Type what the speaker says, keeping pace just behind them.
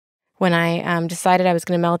when I decided I was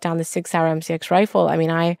going to melt down the 6-hour MCX rifle,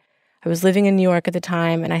 I was living in New York at the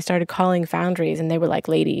time, and I started calling foundries, and they were like,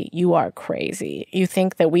 "Lady, you are crazy. You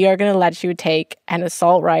think that we are going to let you take an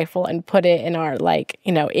assault rifle and put it in our,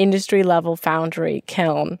 industry level foundry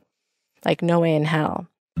kiln? Like, no way in hell."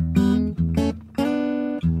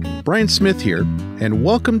 Brian Smith here, and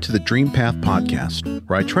welcome to the DreamPath podcast,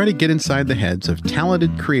 where I try to get inside the heads of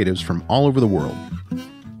talented creatives from all over the world.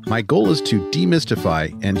 My goal is to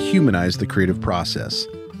demystify and humanize the creative process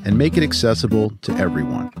and make it accessible to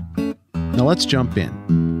everyone. Now let's jump in.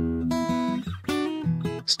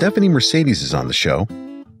 Stephanie Mercedes is on the show.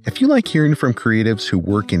 If you like hearing from creatives who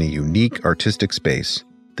work in a unique artistic space,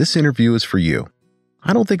 this interview is for you.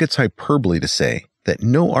 I don't think it's hyperbole to say that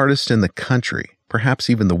no artist in the country, perhaps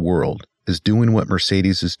even the world, is doing what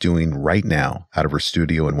Mercedes is doing right now out of her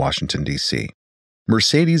studio in Washington, D.C.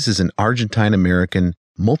 Mercedes is an Argentine-American,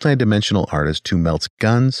 multi-dimensional artist who melts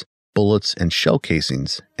guns, bullets, and shell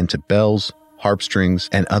casings into bells, harp strings,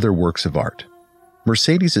 and other works of art.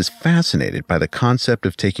 Mercedes is fascinated by the concept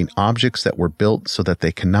of taking objects that were built so that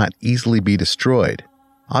they cannot easily be destroyed,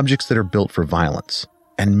 objects that are built for violence,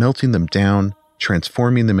 and melting them down,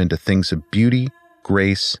 transforming them into things of beauty,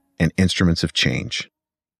 grace, and instruments of change.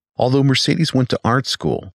 Although Mercedes went to art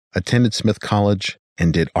school, attended Smith College,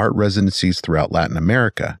 and did art residencies throughout Latin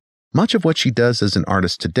America, much of what she does as an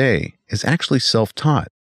artist today is actually self-taught.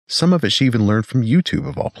 Some of it she even learned from YouTube,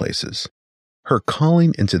 of all places. Her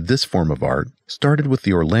calling into this form of art started with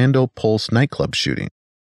the Orlando Pulse nightclub shooting.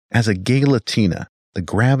 As a gay Latina, the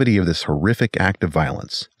gravity of this horrific act of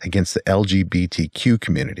violence against the LGBTQ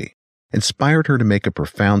community inspired her to make a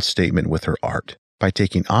profound statement with her art by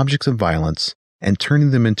taking objects of violence and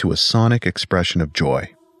turning them into a sonic expression of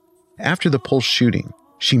joy. After the Pulse shooting,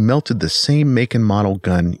 she melted the same make and model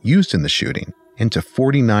gun used in the shooting into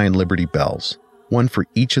 49 Liberty Bells, one for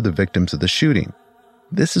each of the victims of the shooting.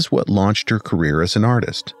 This is what launched her career as an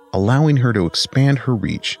artist, allowing her to expand her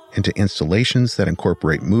reach into installations that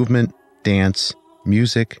incorporate movement, dance,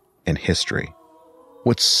 music, and history.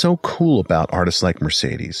 What's so cool about artists like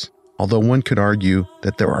Mercedes, although one could argue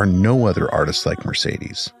that there are no other artists like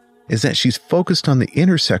Mercedes, is that she's focused on the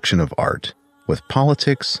intersection of art with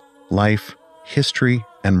politics, life, history,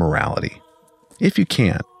 and morality. If you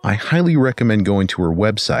can, I highly recommend going to her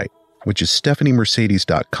website, which is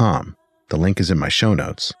stephaniemercedes.com. The link is in my show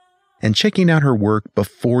notes, and checking out her work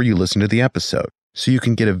before you listen to the episode, so you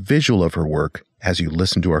can get a visual of her work as you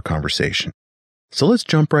listen to our conversation. So let's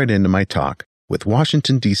jump right into my talk with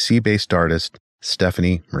Washington, D.C.-based artist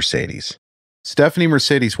Stephanie Mercedes. Stephanie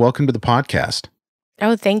Mercedes, welcome to the podcast.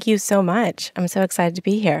 Oh, thank you so much. I'm so excited to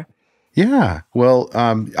be here. Yeah, well,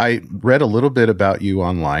 I read a little bit about you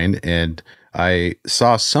online, and I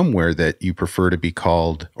saw somewhere that you prefer to be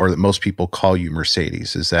called, or that most people call you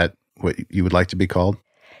Mercedes. Is that what you would like to be called?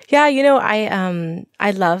 Yeah,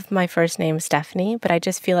 I love my first name, Stephanie, but I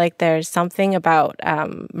just feel like there's something about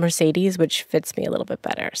Mercedes which fits me a little bit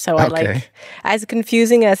better. So I like, as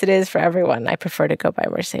confusing as it is for everyone, I prefer to go by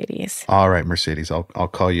Mercedes. All right, Mercedes, I'll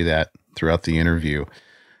call you that throughout the interview.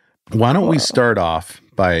 Why don't we start off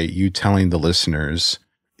by you telling the listeners,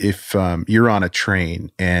 if you're on a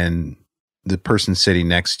train and the person sitting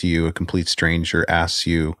next to you, a complete stranger, asks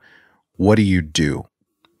you, what do you do?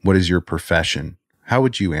 What is your profession? How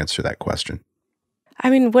would you answer that question?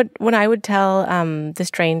 What I would tell the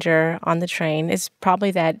stranger on the train is probably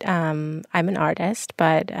that I'm an artist,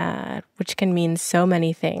 but which can mean so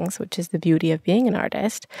many things, which is the beauty of being an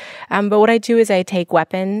artist. But what I do is I take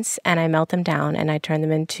weapons and I melt them down and I turn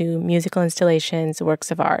them into musical installations, works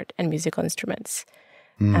of art, and musical instruments.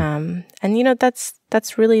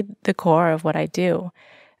 That's really the core of what I do.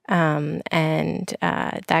 That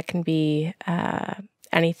can be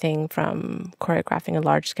anything from choreographing a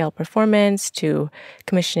large-scale performance to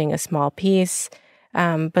commissioning a small piece.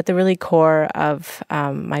 But the really core of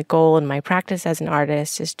my goal and my practice as an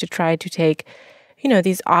artist is to try to take,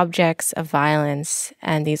 these objects of violence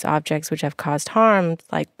and these objects which have caused harm,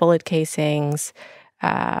 like bullet casings,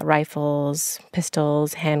 rifles,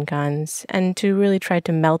 pistols, handguns, and to really try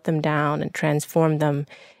to melt them down and transform them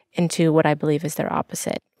into what I believe is their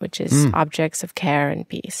opposite, which is objects of care and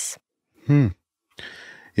peace.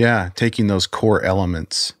 Yeah, taking those core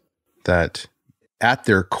elements that at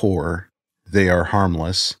their core, they are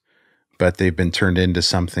harmless, but they've been turned into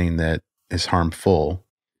something that is harmful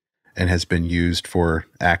and has been used for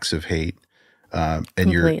acts of hate. And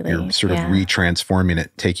you're sort of retransforming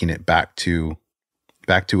it, taking it back to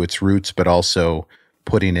its roots, but also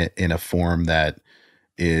putting it in a form that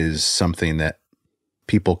is something that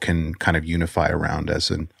people can kind of unify around as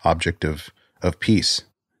an object of peace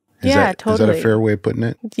Yeah, Is that a totally. fair way of putting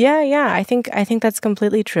it? Yeah. I think that's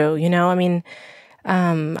completely true. I mean,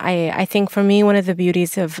 I think for me, one of the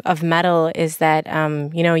beauties of metal is that,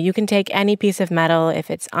 you can take any piece of metal,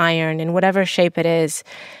 if it's iron, in whatever shape it is,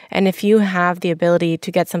 and if you have the ability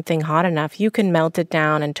to get something hot enough, you can melt it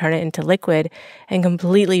down and turn it into liquid and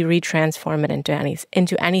completely retransform it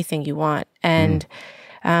into anything you want. And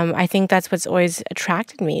I think that's what's always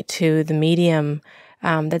attracted me to the medium,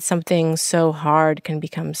 that something so hard can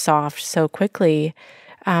become soft so quickly.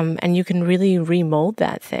 And you can really remold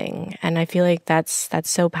that thing. And I feel like that's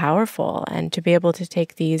so powerful. And to be able to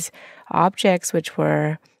take these objects, which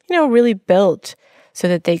were, really built so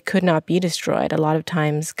that they could not be destroyed. A lot of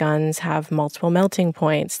times guns have multiple melting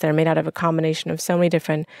points. They're made out of a combination of so many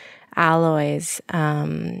different alloys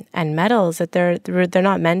and metals that they're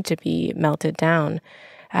not meant to be melted down.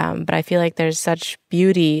 But I feel like there's such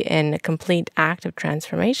beauty in a complete act of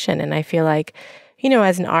transformation. And I feel like,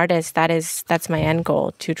 as an artist, that's my end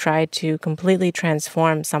goal, to try to completely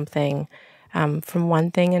transform something from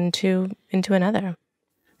one thing into another.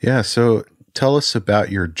 Yeah. So tell us about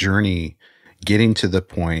your journey getting to the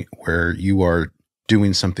point where you are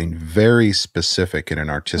doing something very specific in an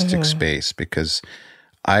artistic space, because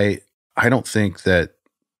I don't think that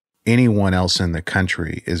anyone else in the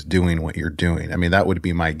country is doing what you're doing. I mean, that would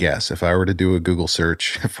be my guess. If I were to do a Google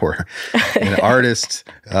search for an artist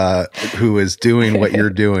who is doing what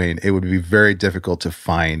you're doing, it would be very difficult to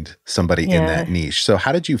find somebody in that niche. So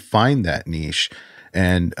how did you find that niche?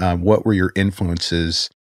 And what were your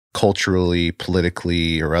influences culturally,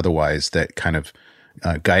 politically, or otherwise that kind of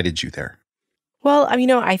guided you there? Well,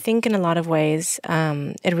 I think in a lot of ways,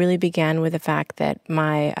 it really began with the fact that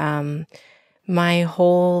my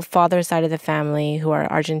whole father's side of the family, who are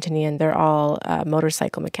Argentinian, they're all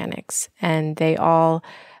motorcycle mechanics, and they all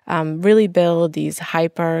really build these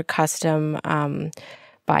hyper custom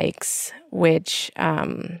bikes, which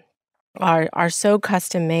are so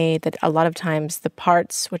custom made that a lot of times the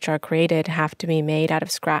parts which are created have to be made out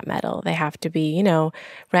of scrap metal. They have to be,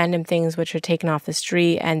 random things which are taken off the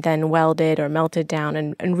street and then welded or melted down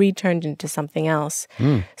and returned into something else.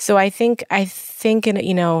 So I think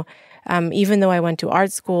even though I went to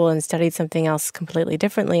art school and studied something else completely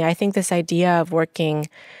differently, I think this idea of working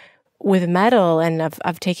with metal and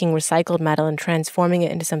of taking recycled metal and transforming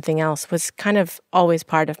it into something else was kind of always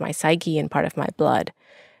part of my psyche and part of my blood.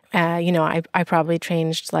 I probably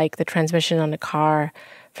changed like the transmission on a car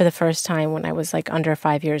for the first time when I was like under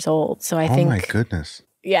 5 years old. So I think, oh my goodness.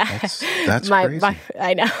 Yeah, that's crazy.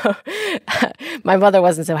 I know. My mother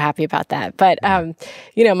wasn't so happy about that, but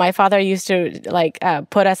my father used to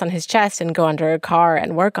put us on his chest and go under a car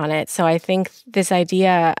and work on it. So I think this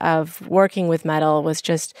idea of working with metal was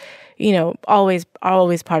just,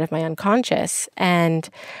 always part of my unconscious. And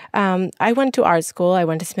I went to art school. I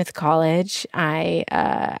went to Smith College.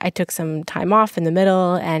 I took some time off in the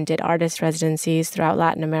middle and did artist residencies throughout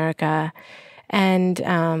Latin America. And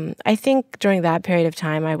I think during that period of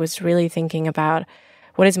time, I was really thinking about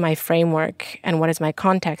what is my framework and what is my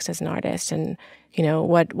context as an artist, and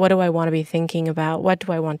what do I want to be thinking about? What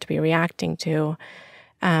do I want to be reacting to?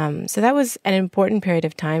 So that was an important period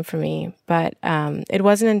of time for me. But it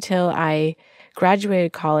wasn't until I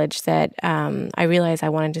graduated college that I realized I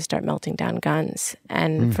wanted to start melting down guns.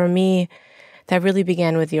 And for me, that really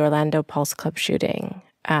began with the Orlando Pulse Club shooting.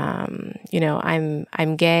 I'm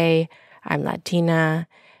gay. I'm Latina,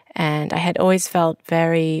 and I had always felt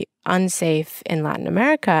very unsafe in Latin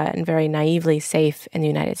America and very naively safe in the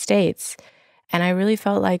United States. And I really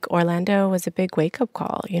felt like Orlando was a big wake-up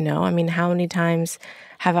call, I mean, how many times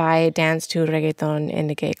have I danced to reggaeton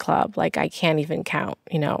in a gay club? Like, I can't even count,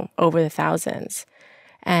 over the thousands.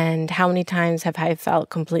 And how many times have I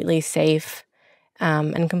felt completely safe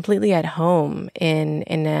and completely at home in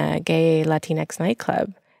a gay Latinx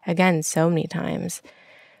nightclub? Again, so many times.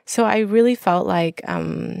 So I really felt like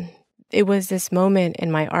it was this moment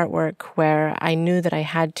in my artwork where I knew that I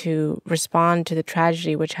had to respond to the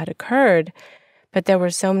tragedy which had occurred, but there were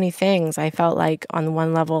so many things. I felt like on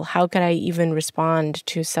one level, how could I even respond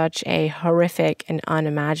to such a horrific and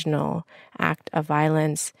unimaginable act of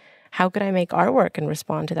violence? How could I make artwork and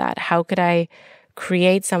respond to that? How could I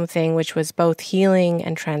create something which was both healing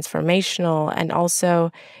and transformational, and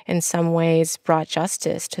also in some ways brought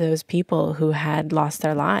justice to those people who had lost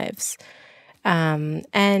their lives?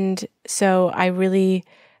 And so I really,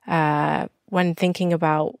 when thinking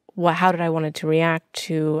about how did I wanted to react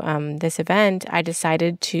to this event, I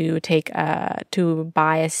decided to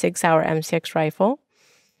buy a 6-hour M6 rifle,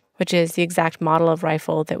 which is the exact model of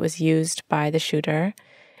rifle that was used by the shooter.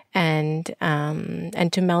 and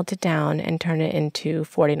to melt it down and turn it into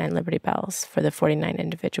 49 Liberty Bells for the 49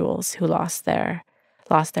 individuals who lost their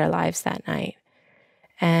lives that night.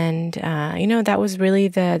 And, that was really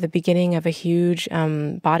the beginning of a huge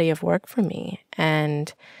body of work for me.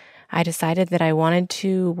 And I decided that I wanted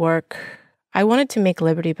to make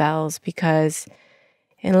Liberty Bells because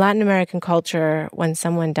in Latin American culture, when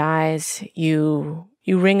someone dies, you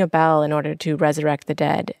ring a bell in order to resurrect the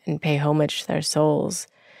dead and pay homage to their souls.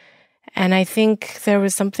 And I think there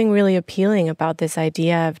was something really appealing about this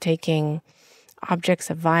idea of taking objects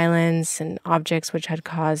of violence and objects which had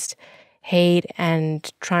caused hate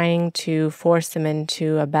and trying to force them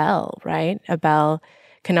into a bell, right? A bell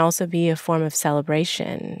can also be a form of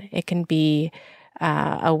celebration. It can be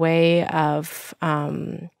a way of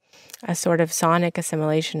a sort of sonic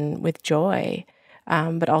assimilation with joy,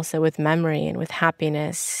 but also with memory and with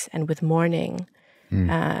happiness and with mourning.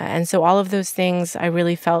 And so all of those things, I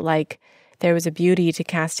really felt like there was a beauty to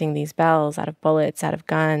casting these bells out of bullets, out of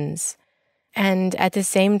guns. And at the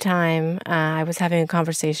same time, I was having a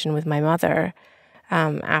conversation with my mother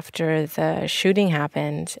after the shooting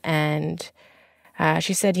happened. And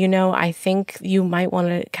she said, I think you might want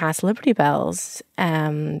to cast Liberty Bells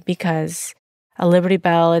because a Liberty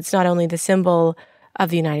Bell, it's not only the symbol of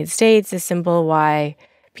the United States, a symbol why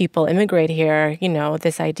people immigrate here,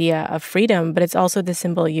 this idea of freedom, but it's also the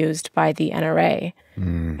symbol used by the NRA.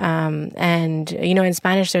 And, in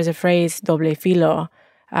Spanish, there's a phrase, doble filo,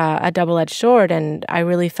 a double-edged sword, and I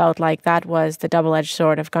really felt like that was the double-edged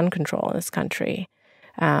sword of gun control in this country.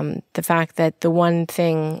 The fact that the one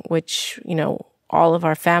thing which, all of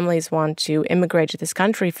our families want to immigrate to this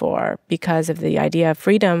country for because of the idea of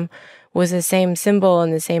freedom was the same symbol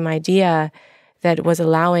and the same idea that was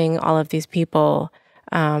allowing all of these people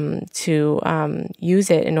to use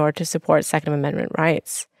it in order to support Second Amendment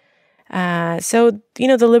rights. So,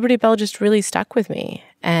 the Liberty Bell just really stuck with me.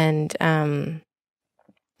 And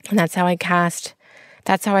that's how I cast.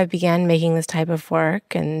 That's how I began making this type of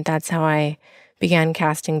work. And that's how I began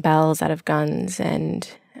casting bells out of guns and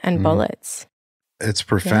bullets. It's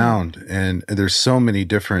profound. Yeah. And there's so many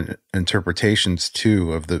different interpretations,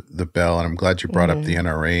 too, of the bell. And I'm glad you brought up the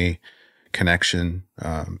NRA connection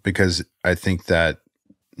because I think that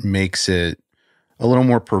makes it a little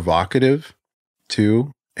more provocative,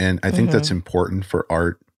 too. And I think that's important for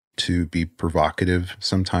art to be provocative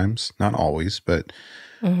sometimes, not always, but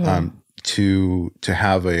to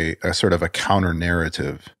have a sort of a counter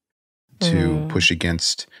narrative to push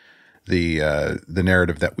against the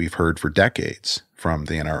narrative that we've heard for decades from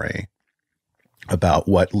the NRA about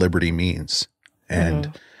what liberty means.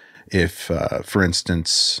 And if, for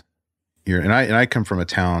instance, I come from a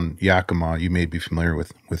town, Yakima. You may be familiar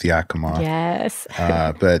with Yakima. Yes.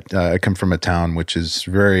 But I come from a town which is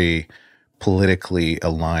very politically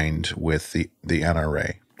aligned with the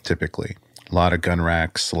NRA, typically. A lot of gun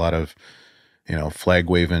racks, a lot of, flag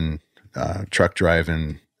waving, truck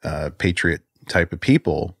driving, patriot type of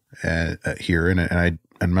people here. And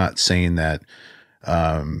I'm not saying that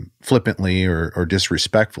flippantly or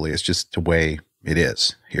disrespectfully. It's just the way it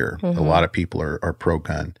is here. A lot of people are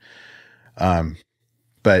pro-gun.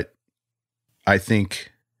 But I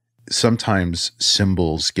think sometimes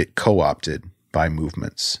symbols get co-opted by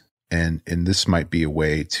movements, and this might be a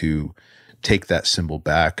way to take that symbol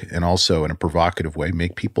back and also in a provocative way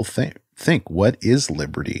make people think what is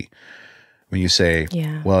liberty? When you say,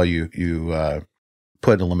 well, you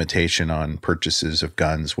put a limitation on purchases of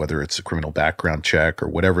guns, whether it's a criminal background check or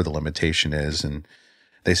whatever the limitation is, and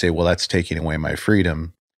they say, well, that's taking away my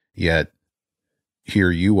freedom, yet here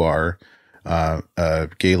you are, a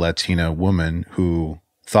gay Latina woman who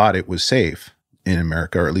thought it was safe in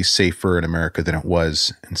America, or at least safer in America than it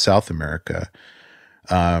was in South America.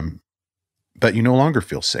 But you no longer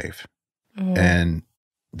feel safe. And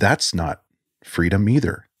that's not freedom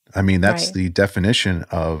either. I mean, that's the definition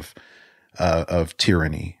of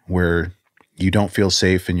tyranny, where you don't feel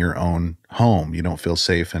safe in your own home. You don't feel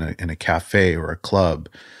safe in a cafe or a club.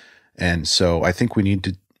 And so I think we need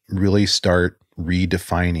to really start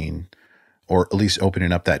redefining, or at least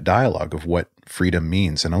opening up that dialogue of what freedom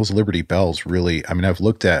means. And those Liberty Bells really, I mean, I've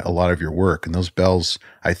looked at a lot of your work, and those bells,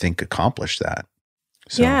 I think, accomplish that.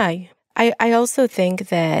 So. Yeah. I also think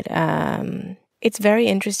that it's very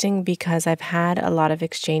interesting because I've had a lot of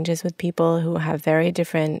exchanges with people who have very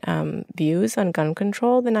different views on gun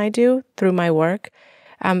control than I do through my work.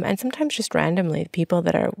 And sometimes just randomly, people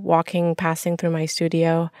that are passing through my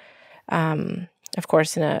studio, of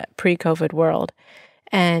course, in a pre-COVID world.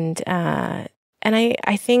 And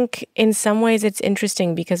I think in some ways it's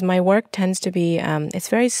interesting because my work tends to be, it's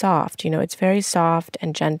very soft, it's very soft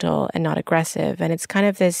and gentle and not aggressive. And it's kind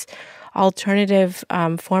of this alternative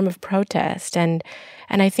form of protest. And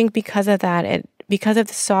I think because of that, because of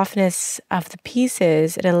the softness of the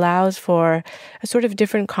pieces, it allows for a sort of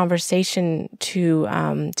different conversation to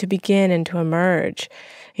begin and to emerge.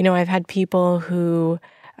 I've had people who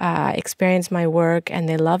experience my work and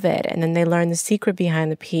they love it, and then they learn the secret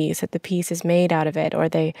behind the piece, that the piece is made out of it, or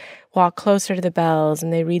they walk closer to the bells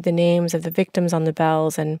and they read the names of the victims on the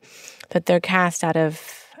bells, and that they're cast out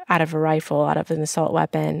of a rifle, out of an assault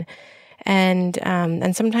weapon. And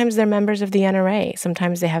sometimes they're members of the NRA.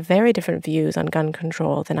 Sometimes they have very different views on gun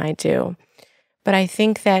control than I do. But I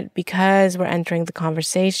think that because we're entering the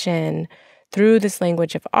conversation through this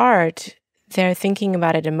language of art, they're thinking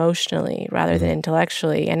about it emotionally rather than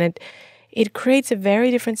intellectually. And it creates a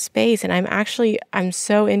very different space. And I'm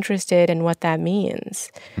so interested in what that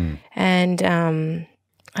means. And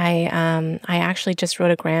I actually just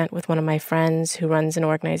wrote a grant with one of my friends who runs an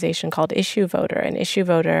organization called Issue Voter. And Issue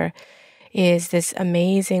Voter is this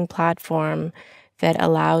amazing platform that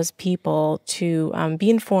allows people to be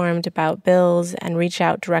informed about bills and reach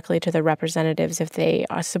out directly to their representatives if they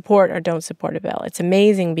support or don't support a bill. It's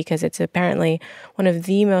amazing because it's apparently one of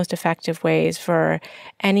the most effective ways for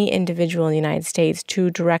any individual in the United States to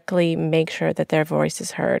directly make sure that their voice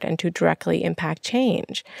is heard and to directly impact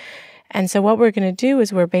change. And so what we're going to do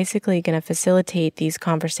is we're basically going to facilitate these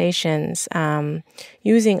conversations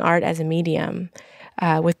using art as a medium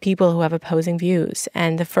with people who have opposing views.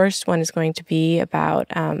 And the first one is going to be about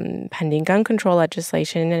pending gun control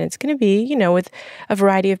legislation. And it's going to be, with a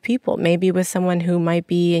variety of people, maybe with someone who might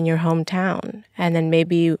be in your hometown, and then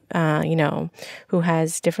maybe, who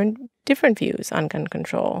has different views on gun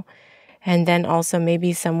control. And then also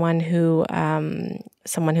maybe someone who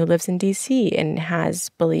lives in DC and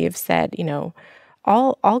believes that,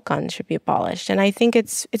 all guns should be abolished. And I think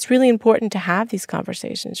it's really important to have these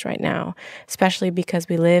conversations right now, especially because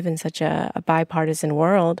we live in such a bipartisan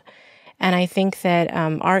world. And I think that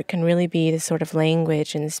art can really be the sort of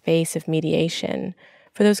language and the space of mediation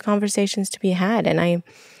for those conversations to be had. And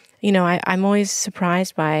I'm always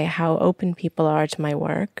surprised by how open people are to my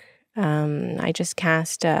work. I just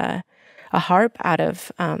cast a harp out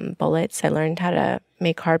of bullets. I learned how to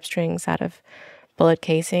make harp strings out of bullet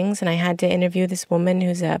casings, and I had to interview this woman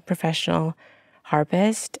who's a professional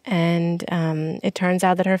harpist, and it turns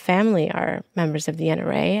out that her family are members of the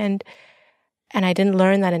NRA, and I didn't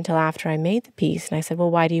learn that until after I made the piece. And I said,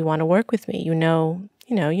 well, why do you want to work with me? You know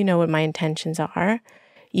what my intentions are,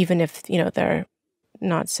 even if they're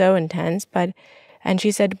not so intense. And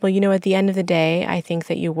she said, well, at the end of the day, I think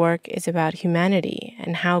that your work is about humanity,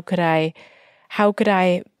 and how could I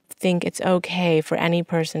think it's okay for any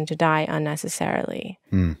person to die unnecessarily.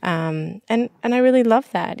 And I really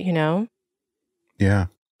love that, Yeah.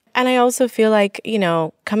 And I also feel like,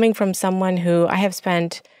 coming from someone who it's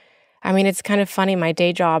kind of funny. My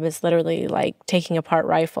day job is literally like taking apart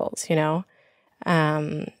rifles,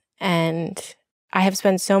 and I have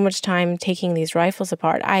spent so much time taking these rifles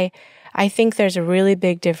apart. I think there's a really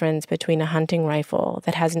big difference between a hunting rifle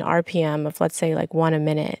that has an RPM of, let's say, like 1 a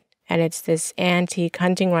minute. And it's this antique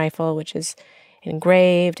hunting rifle, which is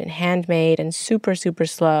engraved and handmade and super, super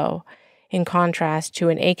slow, in contrast to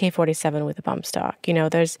an AK-47 with a bump stock.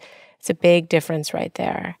 It's a big difference right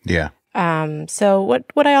there. Yeah. So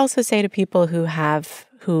what I also say to people who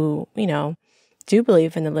do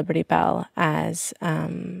believe in the Liberty Bell as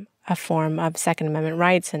a form of Second Amendment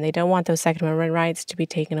rights, and they don't want those Second Amendment rights to be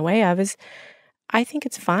taken away of, is I think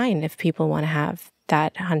it's fine if people want to have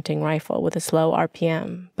that hunting rifle with a slow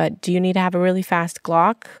RPM. But do you need to have a really fast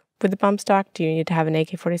Glock with a bump stock? Do you need to have an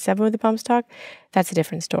AK-47 with a bump stock? That's a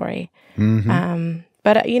different story.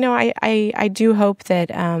 But I do hope that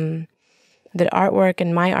that artwork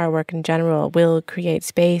and my artwork in general will create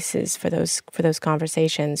spaces for those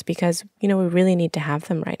conversations, because we really need to have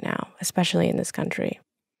them right now, especially in this country.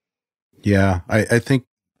 Yeah, I think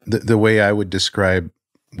the way I would describe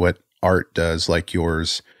what art does, like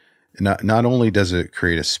yours, not only does it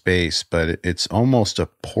create a space, but it's almost a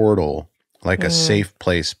portal, like a safe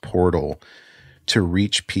place portal to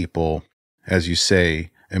reach people, as you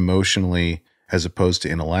say, emotionally as opposed to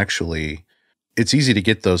intellectually. It's easy to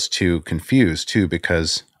get those two confused too,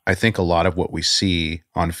 because I think a lot of what we see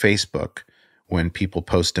on Facebook when people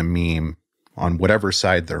post a meme on whatever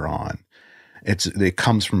side they're on, it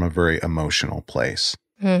comes from a very emotional place.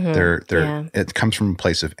 It comes from a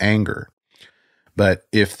place of anger. But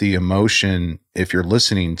if you're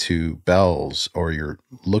listening to bells, or you're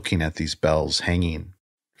looking at these bells hanging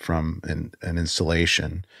from an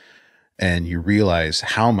installation, and you realize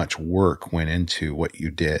how much work went into what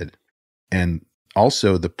you did, and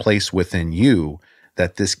also the place within you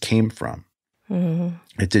that this came from.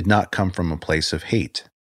 Mm-hmm. It did not come from a place of hate.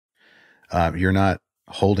 You're not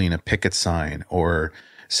holding a picket sign or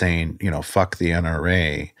saying, fuck the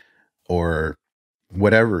NRA or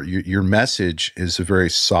whatever. Your message is a very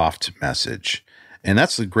soft message. And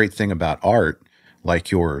that's the great thing about art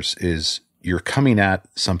like yours, is you're coming at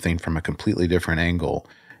something from a completely different angle.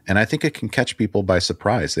 And I think it can catch people by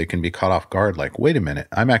surprise. They can be caught off guard, like, wait a minute,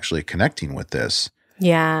 I'm actually connecting with this.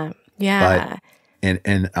 Yeah. But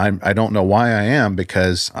I don't know why I am,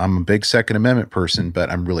 because I'm a big Second Amendment person,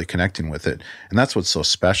 but I'm really connecting with it. And that's what's so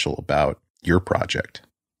special about your project.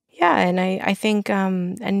 Yeah, and I think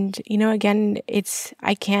again,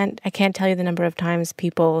 I can't tell you the number of times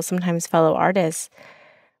people, sometimes fellow artists,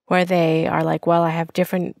 where they are like, well, I have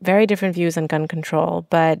very different views on gun control,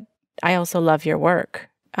 but I also love your work.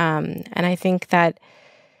 And I think that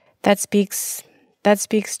speaks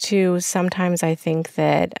to, sometimes I think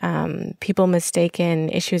that people mistaken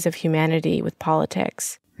issues of humanity with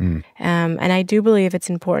politics. And I do believe it's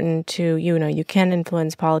important to, you can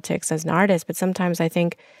influence politics as an artist, but sometimes I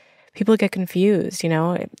think people get confused.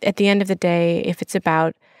 At the end of the day, if it's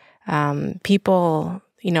about people,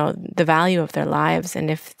 the value of their lives, and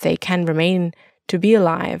if they can remain to be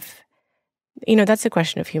alive, that's a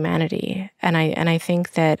question of humanity. And I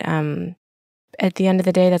think that at the end of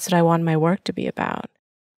the day, that's what I want my work to be about.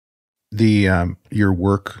 Your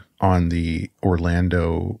work on the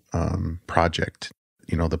Orlando project,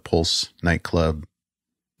 the Pulse nightclub,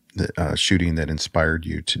 the shooting that inspired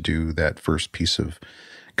you to do that first piece of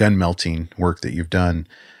gun melting work that you've done.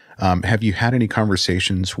 Have you had any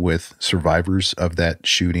conversations with survivors of that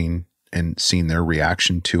shooting and seen their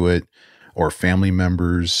reaction to it, or family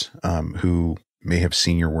members who may have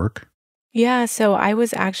seen your work? Yeah, so I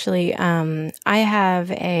was actually, so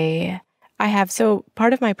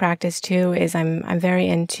part of my practice too is I'm very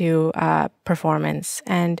into performance,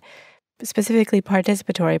 and specifically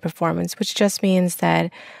participatory performance, which just means that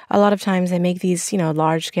a lot of times I make these,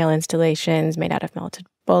 large scale installations made out of melted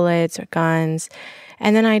bullets or guns.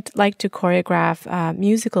 And then I'd like to choreograph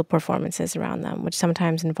musical performances around them, which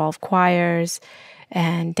sometimes involve choirs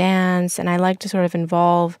and dance. And I like to sort of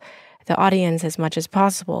involve the audience as much as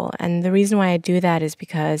possible. And the reason why I do that is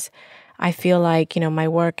because I feel like, my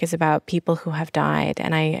work is about people who have died.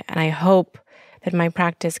 And I hope that my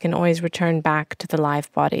practice can always return back to the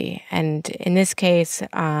live body. And in this case,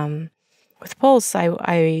 with Pulse,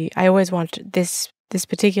 I always want this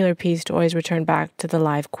particular piece to always return back to the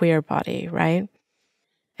live queer body, right?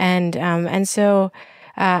 And so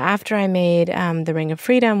after I made the Ring of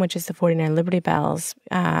Freedom, which is the 49 Liberty Bells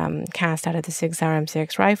cast out of the 6R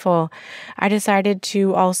M6 rifle, I decided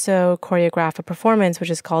to also choreograph a performance which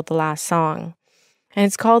is called The Last Song. And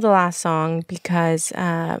it's called The Last Song because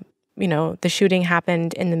the shooting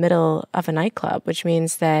happened in the middle of a nightclub, which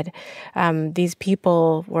means that these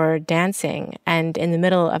people were dancing. And in the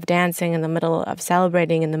middle of dancing, in the middle of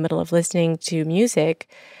celebrating, in the middle of listening to music,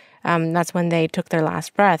 that's when they took their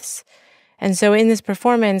last breaths. And so in this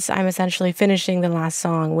performance, I'm essentially finishing the last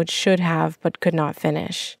song, which should have but could not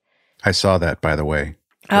finish. I saw that, by the way.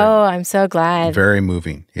 I'm so glad. Very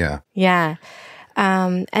moving. Yeah. Yeah.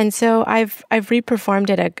 And so I've reperformed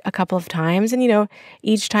it a couple of times, and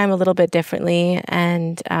each time a little bit differently.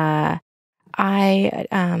 And I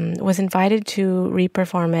was invited to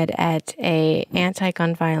reperform it at a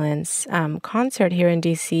anti-gun violence concert here in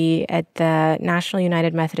DC at the National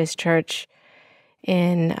United Methodist Church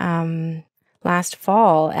in last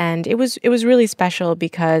fall, and it was really special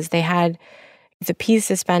because they had the piece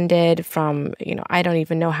suspended from, I don't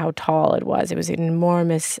even know how tall it was. It was an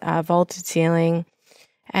enormous vaulted ceiling.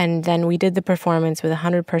 And then we did the performance with a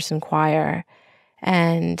 100-person choir.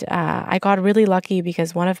 And I got really lucky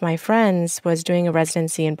because one of my friends was doing a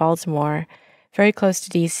residency in Baltimore, very close to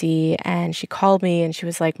DC. And she called me and she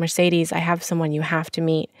was like, Mercedes, I have someone you have to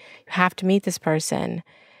meet. You have to meet this person.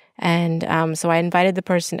 And so I invited the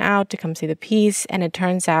person out to come see the piece. And it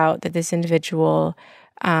turns out that this individual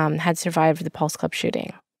had survived the Pulse Club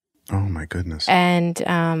shooting. Oh my goodness! And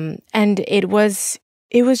it was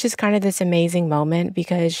just kind of this amazing moment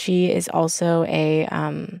because she is also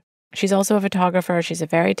she's also a photographer. She's a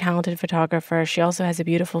very talented photographer. She also has a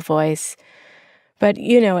beautiful voice. But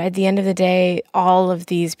at the end of the day, all of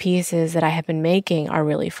these pieces that I have been making are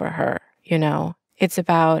really for her. It's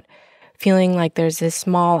about feeling like there's this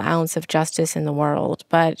small ounce of justice in the world.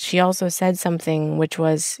 But she also said something which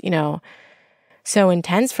was, so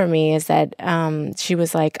intense for me, is that she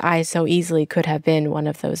was like, I so easily could have been one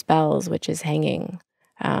of those bells which is hanging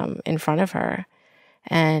in front of her.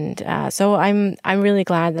 And so I'm really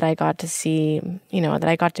glad that I got to see, that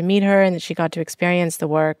I got to meet her and that she got to experience the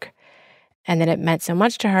work and that it meant so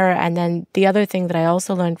much to her. And then the other thing that I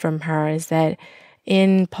also learned from her is that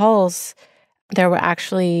in Pulse, there were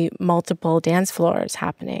actually multiple dance floors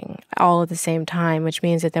happening all at the same time, which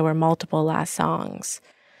means that there were multiple last songs.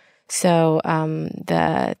 So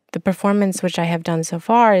the performance which I have done so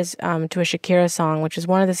far is to a Shakira song, which is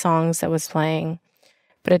one of the songs that was playing.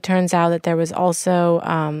 But it turns out that there was also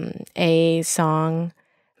a song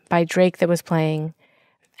by Drake that was playing,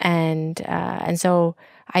 and so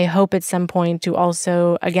I hope at some point to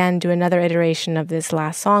also again do another iteration of this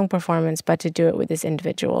last song performance, but to do it with this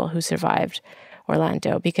individual who survived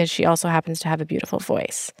Orlando, because she also happens to have a beautiful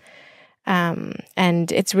voice.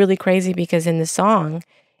 And it's really crazy because in the song,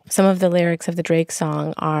 some of the lyrics of the Drake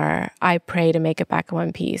song are, "I pray to make it back in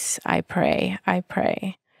one piece. I pray, I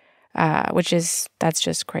pray." That's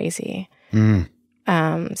just crazy.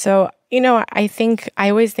 So, I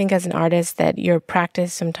always think as an artist that your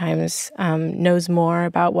practice sometimes knows more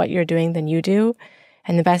about what you're doing than you do.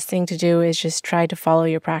 And the best thing to do is just try to follow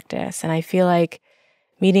your practice. And I feel like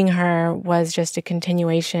meeting her was just a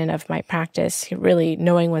continuation of my practice, really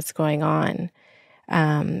knowing what's going on.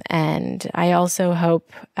 And I also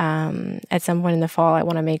hope at some point in the fall, I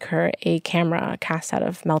want to make her a camera cast out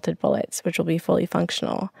of melted bullets, which will be fully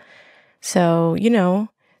functional. So,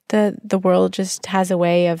 the world just has a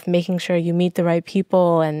way of making sure you meet the right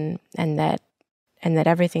people and that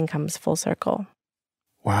everything comes full circle.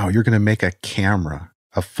 Wow, you're going to make a camera,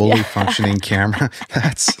 a fully functioning camera?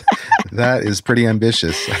 That is pretty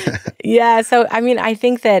ambitious. Yeah, so I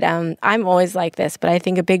think that I'm always like this, but I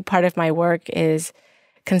think a big part of my work is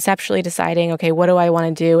conceptually deciding, okay, what do I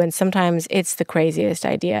want to do? And sometimes it's the craziest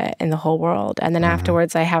idea in the whole world. And then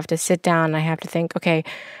afterwards, I have to sit down and I have to think, okay,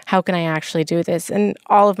 how can I actually do this? And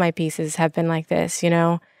all of my pieces have been like this,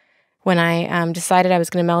 When I decided I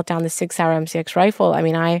was going to melt down the 6-hour MCX rifle,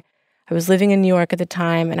 I was living in New York at the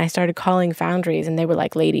time, and I started calling foundries, and they were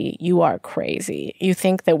like, "Lady, you are crazy. You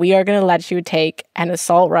think that we are going to let you take an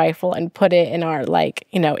assault rifle and put it in our,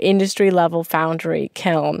 industry level foundry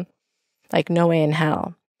kiln? Like, no way in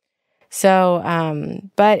hell." So,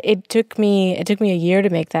 but it took me a year to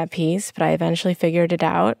make that piece, but I eventually figured it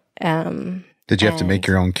out. Did you have to make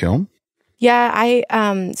your own kiln?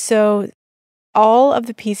 Yeah, so all of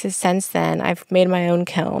the pieces since then, I've made my own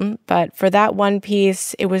kiln. But for that one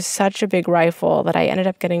piece, it was such a big rifle that I ended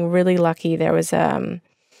up getting really lucky. There was the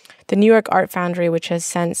New York Art Foundry, which has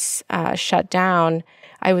since shut down.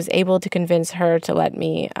 I was able to convince her to let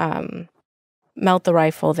me melt the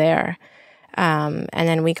rifle there. And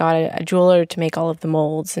then we got a jeweler to make all of the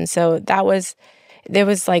molds. And so there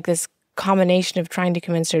was like this combination of trying to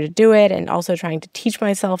convince her to do it and also trying to teach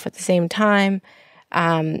myself at the same time.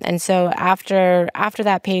 And so after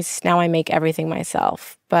that pace, now I make everything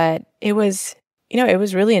myself. But it was, it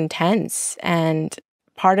was really intense. And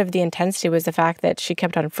part of the intensity was the fact that she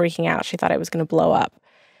kept on freaking out. She thought I was going to blow up.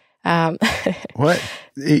 What?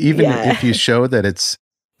 Even if you show that it's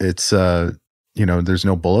there's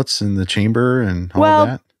no bullets in the chamber and all of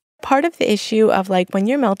that? Part of the issue of when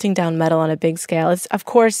you're melting down metal on a big scale is, of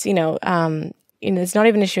course, it's not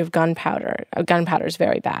even an issue of gunpowder. Gunpowder is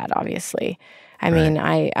very bad, obviously.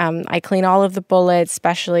 I clean all of the bullets,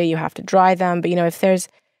 especially you have to dry them.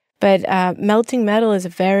 But melting metal is a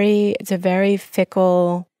very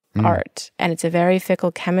fickle art, and it's a very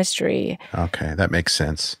fickle chemistry. Okay, that makes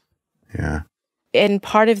sense. Yeah. And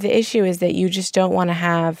part of the issue is that you just don't want to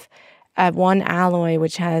have one alloy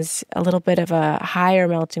which has a little bit of a higher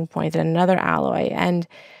melting point than another alloy. And,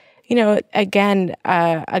 again,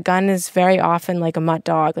 a gun is very often like a mutt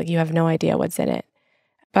dog. Like, you have no idea what's in it.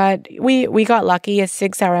 But we got lucky. A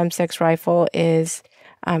 6-hour M6 rifle is,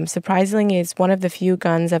 surprisingly, it's one of the few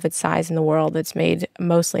guns of its size in the world that's made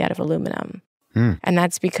mostly out of aluminum. And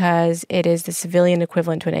that's because it is the civilian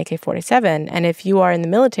equivalent to an AK-47. And if you are in the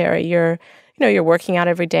military, you're working out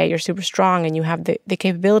every day, you're super strong, and you have the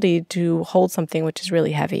capability to hold something which is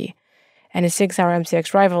really heavy. And a 6-hour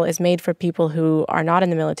MCX rifle is made for people who are not in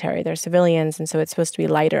the military. They're civilians, and so it's supposed to be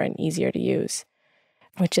lighter and easier to use,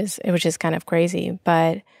 which is kind of crazy.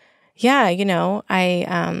 But yeah,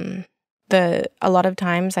 a lot of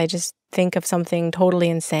times I just think of something totally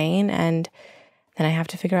insane, and then I have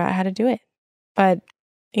to figure out how to do it. But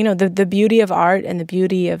the beauty of art and the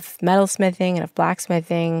beauty of metalsmithing and of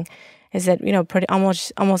blacksmithing is that pretty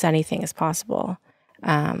almost anything is possible,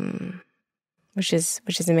 which is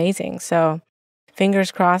amazing. So,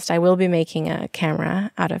 fingers crossed, I will be making a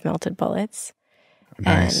camera out of melted bullets.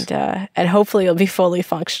 Nice. And hopefully it'll be fully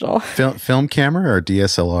functional. Film camera or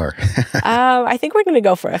DSLR? I think we're going to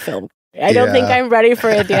go for a film I don't think Yeah. I'm ready for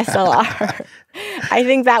a DSLR. I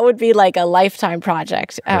think that would be like a lifetime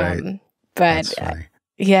project. Right. But That's funny.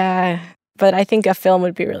 yeah, but I think a film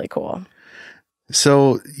would be really cool.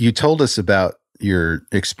 So you told us about your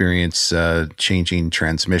experience changing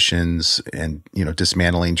transmissions and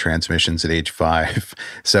dismantling transmissions at age 5.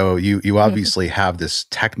 So you obviously have this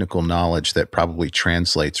technical knowledge that probably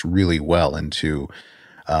translates really well into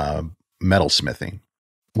metalsmithing.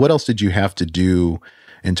 What else did you have to do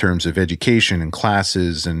in terms of education and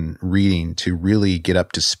classes and reading to really get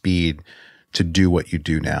up to speed to do what you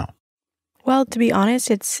do now? Well, to be honest,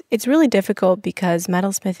 it's really difficult because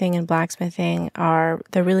metalsmithing and blacksmithing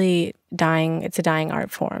they're really dying. It's a dying art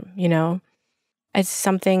form, It's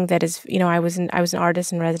something that is, I was an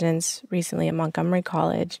artist in residence recently at Montgomery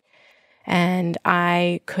College, and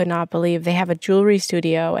I could not believe they have a jewelry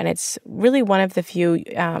studio, and it's really one of the few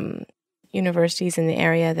universities in the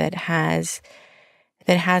area that has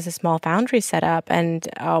a small foundry set up. And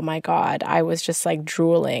oh my God, I was just like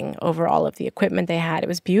drooling over all of the equipment they had. It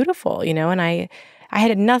was beautiful, and I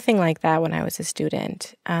had nothing like that when I was a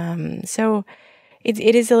student. So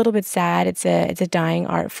it is a little bit sad. It's a dying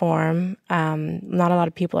art form. Not a lot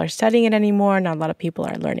of people are studying it anymore. Not a lot of people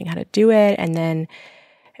are learning how to do it. And then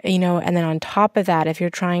on top of that, if you're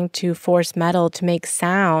trying to force metal to make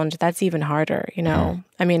sound, that's even harder,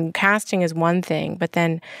 I mean, casting is one thing, but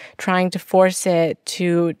then trying to force it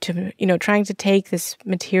to trying to take this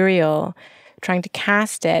material, trying to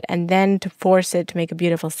cast it, and then to force it to make a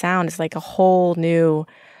beautiful sound is like a whole new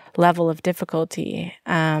level of difficulty.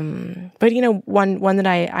 But, one that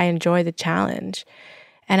I enjoy the challenge.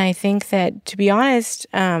 And I think that, to be honest,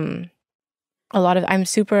 I'm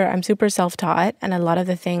super self-taught, and a lot of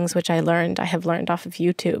the things which I have learned off of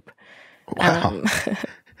YouTube. Wow.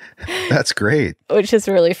 That's great. Which is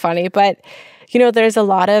really funny. But, there's a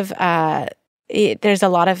lot of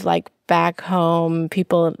like back home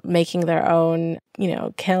people making their own,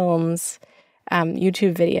 kilns,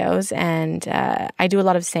 YouTube videos. And I do a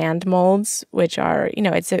lot of sand molds, which are,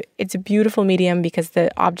 it's a beautiful medium because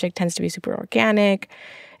the object tends to be super organic.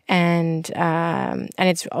 And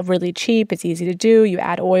it's really cheap. It's easy to do. You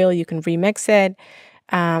add oil, you can remix it.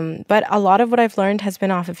 But a lot of what I've learned has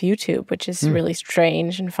been off of YouTube, which is really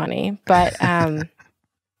strange and funny. But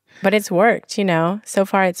it's worked, So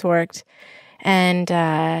far, it's worked, and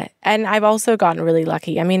I've also gotten really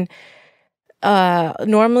lucky. I mean,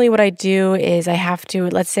 normally what I do is I have to,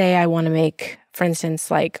 let's say I want to make, for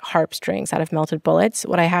instance, like harp strings out of melted bullets.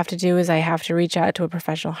 What I have to do is I have to reach out to a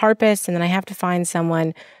professional harpist, and then I have to find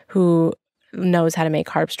someone who knows how to make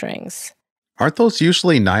harp strings. Aren't those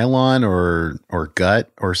usually nylon or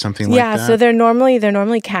gut or something like that? Yeah, so they're normally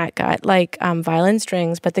cat gut, like violin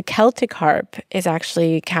strings, but the Celtic harp is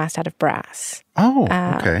actually cast out of brass. Oh,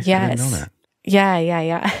 okay. Yes. I didn't know that.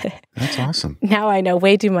 Yeah. That's awesome. Now I know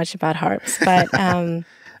way too much about harps, but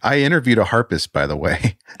I interviewed a harpist, by the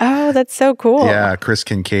way. Oh, that's so cool. Yeah, Chris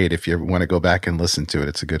Kincaid. If you ever want to go back and listen to it,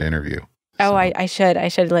 it's a good interview. Oh, I should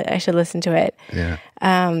listen to it.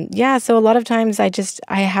 Yeah. So a lot of times I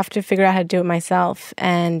have to figure out how to do it myself.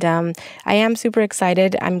 And I am super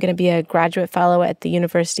excited. I'm going to be a graduate fellow at the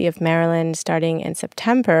University of Maryland starting in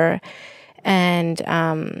September.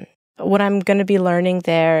 And what I'm going to be learning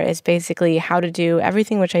there is basically how to do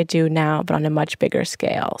everything which I do now, but on a much bigger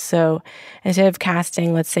scale. So instead of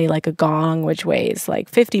casting, let's say, like a gong, which weighs like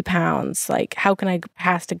 50 pounds, like how can I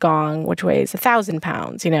cast a gong which weighs 1,000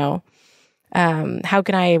 pounds, How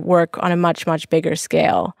can I work on a much, much bigger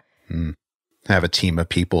scale? Have a team of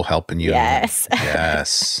people helping you. Yes.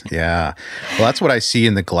 Yes. Yeah. Well, that's what I see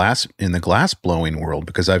in the glass blowing world,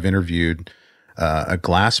 because I've interviewed a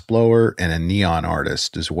glass blower and a neon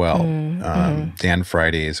artist as well. Dan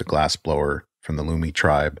Friday is a glass blower from the Lumi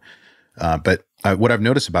tribe. But what I've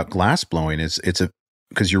noticed about glass blowing is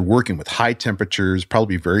because you're working with high temperatures,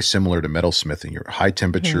 probably very similar to metalsmithing. You're high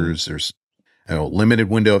temperatures. There's limited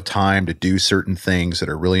window of time to do certain things that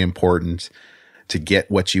are really important to get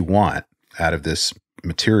what you want out of this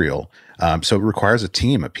material. So it requires a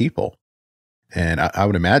team of people. And I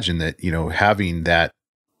would imagine that, having that,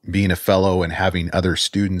 being a fellow and having other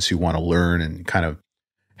students who want to learn and kind of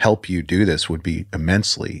help you do this would be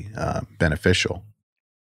immensely beneficial.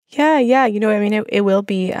 Yeah. It will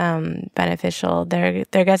be beneficial. There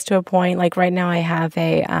gets to a point, like right now I have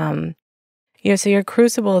a, so your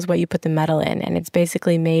crucible is what you put the metal in, and it's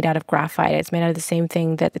basically made out of graphite. It's made out of the same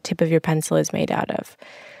thing that the tip of your pencil is made out of.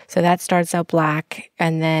 So that starts out black,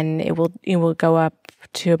 and then it will go up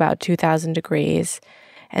to about 2,000 degrees.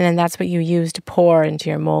 And then that's what you use to pour into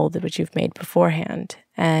your mold, which you've made beforehand.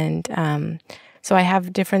 And so I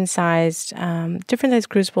have different sized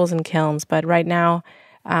crucibles and kilns. But right now,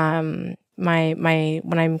 When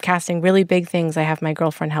I'm casting really big things, I have my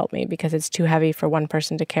girlfriend help me because it's too heavy for one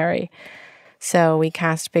person to carry. So we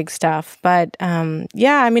cast big stuff. But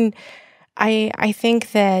yeah, I mean, I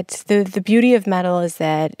think that the beauty of metal is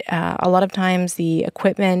that a lot of times the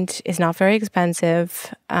equipment is not very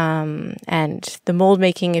expensive, and the mold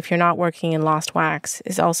making, if you're not working in lost wax,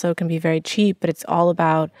 is also can be very cheap. But it's all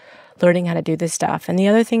about learning how to do this stuff. And the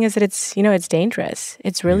other thing is that it's it's dangerous.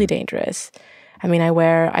 It's really dangerous. I mean, I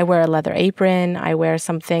wear a leather apron. I wear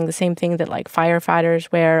the same thing that like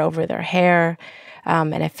firefighters wear over their hair,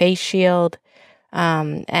 and a face shield,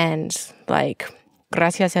 and like.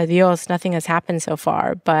 Gracias a Dios, nothing has happened so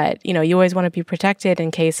far, but you always want to be protected in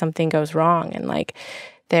case something goes wrong. And like,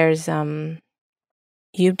 there's YouTube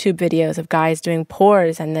videos of guys doing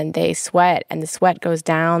pours, and then they sweat, and the sweat goes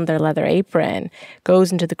down their leather apron,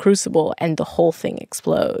 goes into the crucible, and the whole thing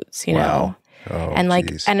explodes. Wow. Oh, and like,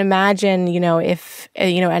 geez. and imagine, if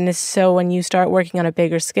and so when you start working on a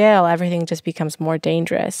bigger scale, everything just becomes more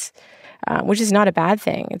dangerous, which is not a bad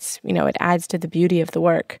thing. It's it adds to the beauty of the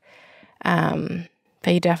work.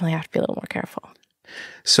 But you definitely have to be a little more careful.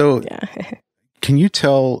 So yeah. Can you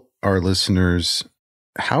tell our listeners,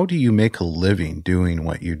 how do you make a living doing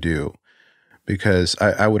what you do? Because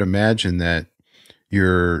I would imagine that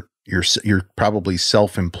you're probably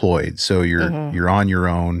self-employed. So you're on your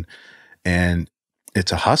own, and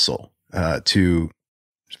it's a hustle to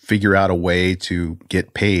figure out a way to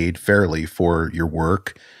get paid fairly for your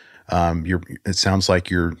work. It sounds like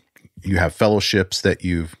you have fellowships that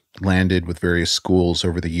you've landed with various schools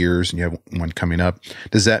over the years, and you have one coming up.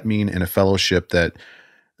 Does that mean in a fellowship that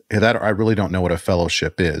I really don't know what a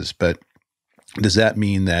fellowship is, but does that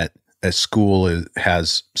mean that a school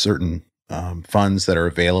has certain funds that are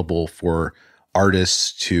available for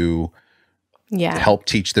artists to help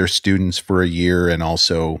teach their students for a year and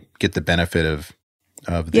also get the benefit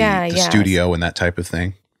of the studio and that type of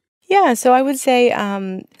thing? Yeah, so I would say,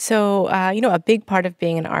 a big part of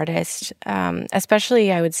being an artist,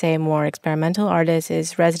 especially I would say a more experimental artist,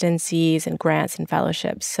 is residencies and grants and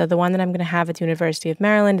fellowships. So the one that I'm going to have at the University of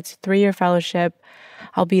Maryland, it's a 3-year fellowship.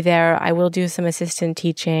 I'll be there. I will do some assistant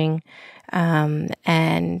teaching,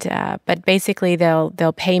 but basically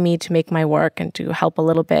they'll pay me to make my work and to help a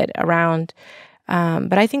little bit around.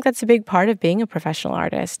 But I think that's a big part of being a professional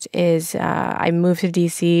artist. Is I moved to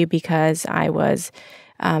DC because I was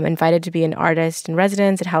invited to be an artist in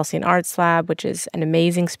residence at Halcyon Arts Lab, which is an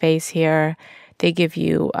amazing space here. They give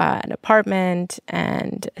you an apartment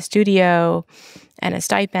and a studio and a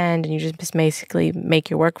stipend, and you just basically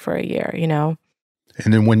make your work for a year,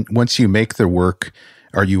 And then once you make the work,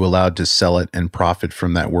 are you allowed to sell it and profit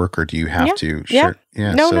from that work, or do you have to share?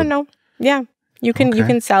 Yeah. No. Yeah, you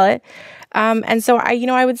can sell it. And so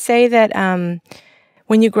I would say that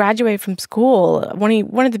when you graduate from school,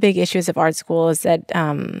 one of the big issues of art school is that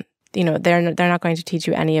they're not going to teach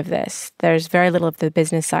you any of this. There's very little of the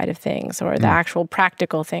business side of things or the actual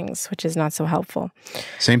practical things, which is not so helpful.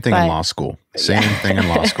 Same thing in law school. Same thing in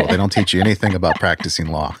law school. They don't teach you anything about practicing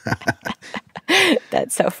law.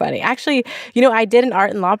 That's so funny. Actually, I did an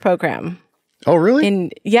art and law program. Oh, really?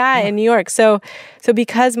 In New York. So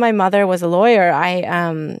because my mother was a lawyer,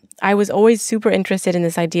 I was always super interested in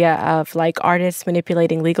this idea of like artists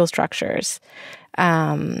manipulating legal structures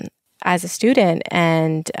as a student,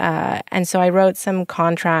 and so I wrote some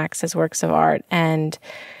contracts as works of art. And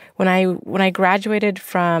when I graduated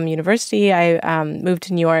from university, I moved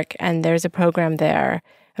to New York, and there's a program there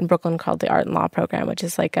in Brooklyn called the Art and Law Program, which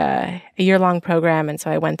is like a year-long program. And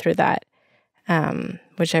so I went through that,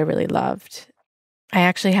 which I really loved. I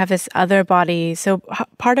actually have this other body. So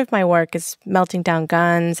part of my work is melting down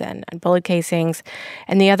guns and bullet casings.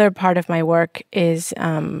 And the other part of my work is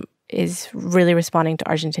really responding to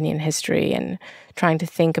Argentinian history and trying to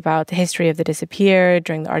think about the history of the disappeared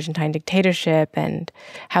during the Argentine dictatorship and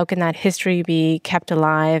how can that history be kept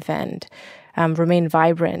alive and remain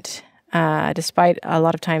vibrant despite a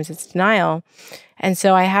lot of times its denial. And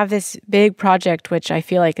so I have this big project, which I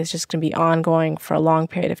feel like is just going to be ongoing for a long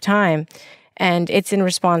period of time. And it's in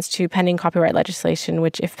response to pending copyright legislation,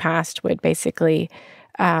 which, if passed, would basically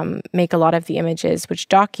make a lot of the images which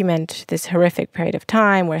document this horrific period of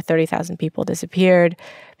time where 30,000 people disappeared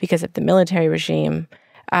because of the military regime.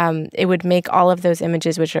 It would make all of those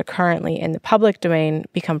images which are currently in the public domain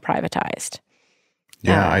become privatized.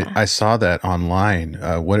 Yeah, I saw that online.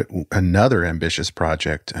 What another ambitious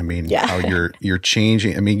project. I mean, how you're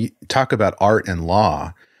changing. I mean, you talk about art and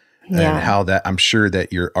law and how that, I'm sure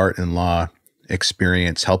that your art and law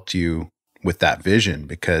experience helped you with that vision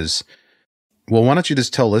because, well, why don't you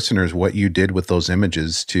just tell listeners what you did with those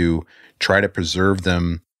images to try to preserve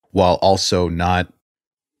them while also not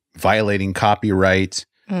violating copyright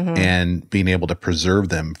Mm-hmm. and being able to preserve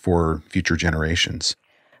them for future generations.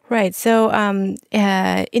 Right. So in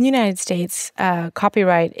the United States,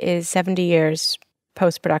 copyright is 70 years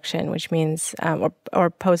post-production, which means, or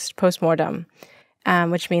post-mortem,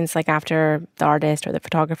 which means like after the artist or the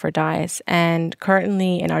photographer dies. And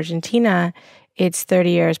currently in Argentina, it's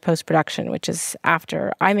 30 years post-production, which is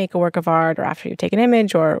after I make a work of art or after you take an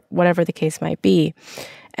image or whatever the case might be.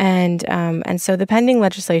 And so the pending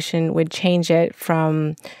legislation would change it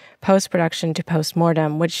from post-production to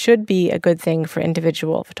post-mortem, which should be a good thing for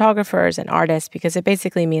individual photographers and artists because it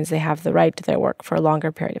basically means they have the right to their work for a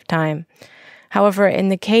longer period of time. However, in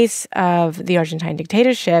the case of the Argentine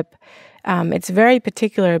dictatorship, it's very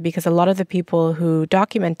particular because a lot of the people who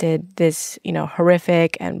documented this,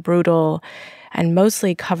 horrific and brutal and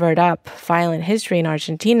mostly covered up violent history in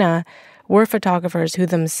Argentina were photographers who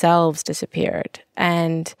themselves disappeared.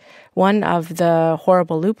 And one of the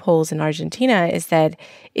horrible loopholes in Argentina is that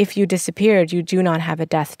if you disappeared, you do not have a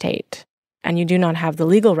death date and you do not have the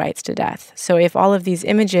legal rights to death. So if all of these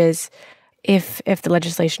images, if the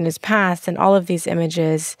legislation is passed, then all of these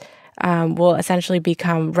images will essentially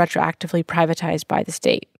become retroactively privatized by the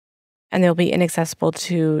state. And they'll be inaccessible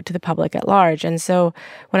to the public at large. And so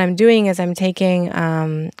what I'm doing is I'm taking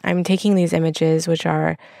these images, which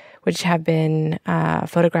have been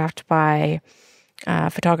photographed by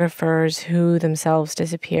photographers who themselves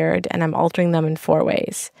disappeared, and I'm altering them in 4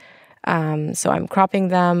 ways. So I'm cropping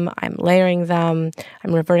them, I'm layering them,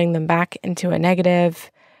 I'm reverting them back into a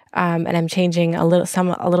negative, and I'm changing a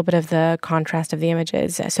little bit of the contrast of the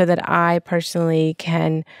images so that I personally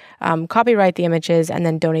can copyright the images and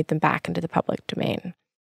then donate them back into the public domain.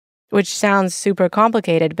 Which sounds super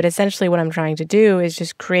complicated, but essentially what I'm trying to do is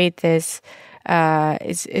just create this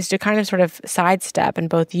is to kind of sort of sidestep and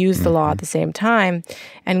both use the law at the same time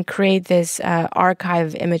and create this archive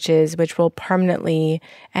of images which will permanently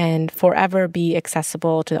and forever be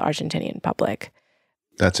accessible to the Argentinian public.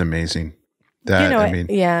 That's amazing.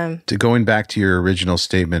 To going back to your original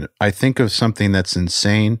statement, I think of something that's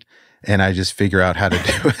insane and I just figure out how to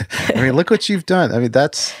do it. I mean, look what you've done. I mean,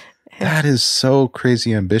 that is so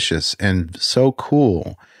crazy ambitious and so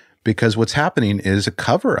cool because what's happening is a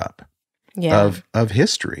cover-up of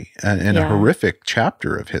history and a horrific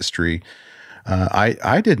chapter of history.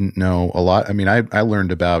 I didn't know a lot. I mean, I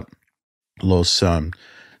learned about those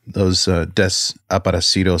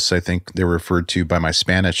desaparecidos, I think they were referred to by my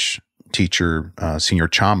Spanish teacher, Senor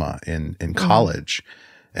Chama in college.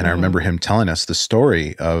 And I remember him telling us the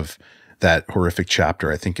story of that horrific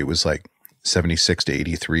chapter. I think it was like 76 to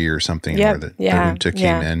 83 or something where the junta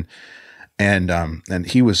came in. And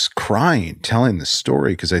he was crying, telling the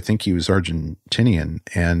story because I think he was Argentinian.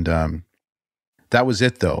 And that was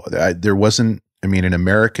it, though. There wasn't, I mean, in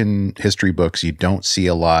American history books, you don't see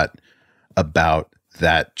a lot about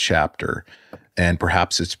that chapter. And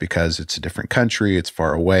perhaps it's because it's a different country, it's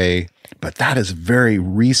far away. But that is very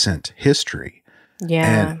recent history.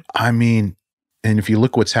 Yeah. And I mean, and if you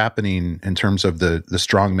look what's happening in terms of the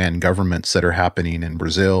strongman governments that are happening in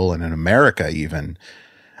Brazil and in America even,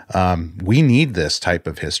 we need this type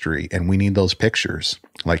of history and we need those pictures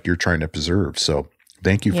like you're trying to preserve. So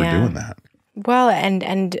thank you for doing that. Well,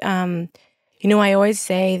 and I always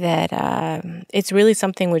say that it's really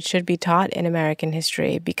something which should be taught in American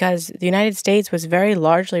history because the United States was very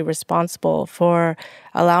largely responsible for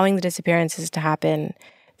allowing the disappearances to happen.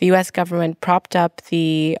 The U.S. government propped up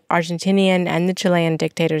the Argentinian and the Chilean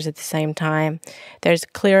dictators at the same time. There's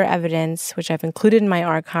clear evidence, which I've included in my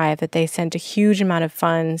archive, that they sent a huge amount of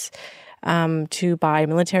funds to buy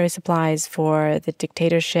military supplies for the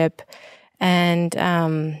dictatorship. And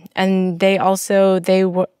they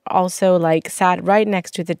were also like sat right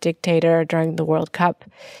next to the dictator during the World Cup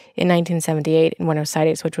in 1978 in Buenos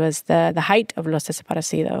Aires, which was the height of los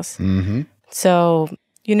desaparecidos. Mm-hmm. So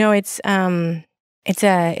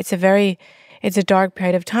it's a dark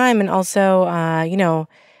period of time, and also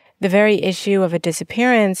the very issue of a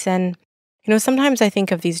disappearance. And sometimes I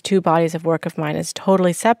think of these two bodies of work of mine as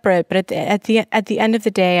totally separate, but at the end of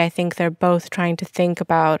the day, I think they're both trying to think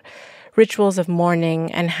about rituals of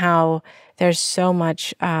mourning and how there's so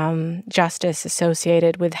much justice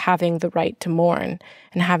associated with having the right to mourn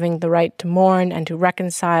and to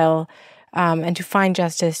reconcile and to find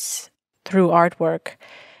justice through artwork.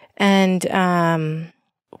 And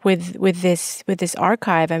with this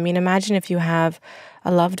archive, I mean, imagine if you have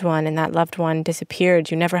a loved one and that loved one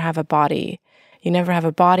disappeared. You never have a body. You never have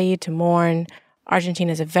a body to mourn.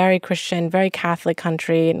 Argentina is a very Christian, very Catholic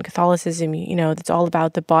country, and Catholicism, it's all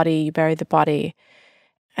about the body. You bury the body.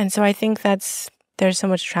 And so I think there's so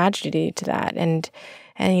much tragedy to that. And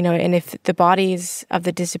And, and if the bodies of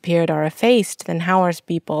the disappeared are effaced, then how are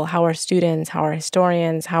people, how are students, how are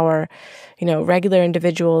historians, how are, regular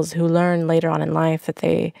individuals who learn later on in life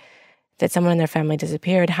that someone in their family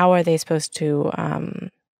disappeared, how are they supposed to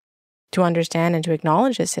understand and to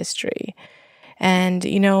acknowledge this history? And,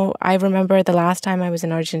 I remember the last time I was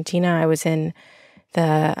in Argentina, I was in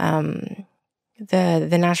the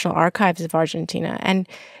National Archives of Argentina. And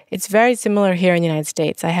it's very similar here in the United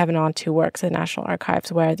States. I have an aunt who works at the National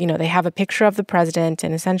Archives where, they have a picture of the president,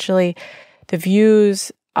 and essentially the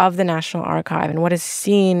views of the National Archive and what is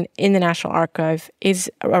seen in the National Archive is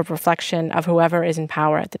a reflection of whoever is in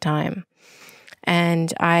power at the time.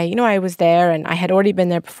 And I was there, and I had already been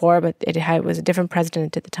there before, but it was a different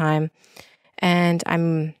president at the time. And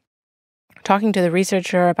I'm talking to the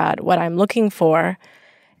researcher about what I'm looking for.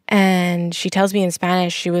 And she tells me in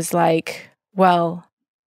Spanish, she was like, if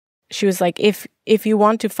you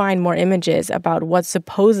want to find more images about what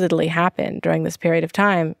supposedly happened during this period of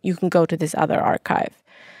time, you can go to this other archive.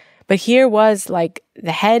 But here was like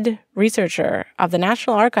the head researcher of the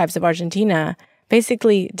National Archives of Argentina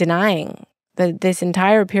basically denying that this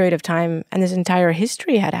entire period of time and this entire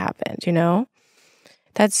history had happened,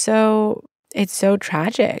 It's so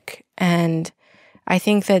tragic. And I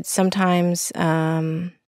think that sometimes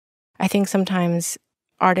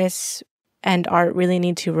artists and art really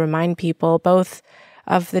need to remind people both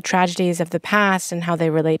of the tragedies of the past and how they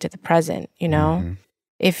relate to the present,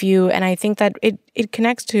 Mm-hmm. And I think that it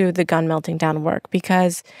connects to the gun melting down work,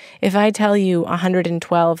 because if I tell you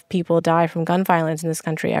 112 people die from gun violence in this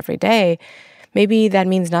country every day, maybe that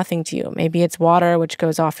means nothing to you. Maybe it's water which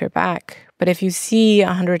goes off your back. But if you see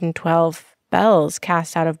 112 bells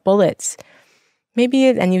cast out of bullets,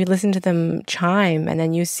 and you listen to them chime, and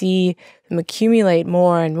then you see them accumulate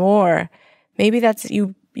more and more, maybe that's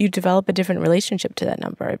you develop a different relationship to that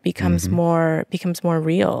number. It becomes more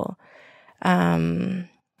real.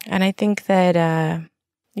 And I think that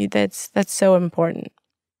that's so important.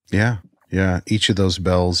 Yeah. Each of those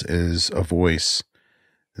bells is a voice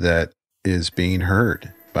that is being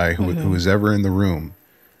heard by who is ever in the room.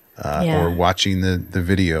 Or watching the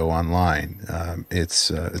video online.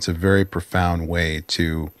 It's a very profound way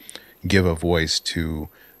to give a voice to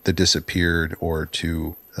the disappeared or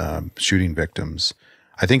to shooting victims.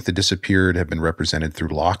 I think the disappeared have been represented through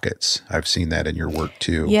lockets. I've seen that in your work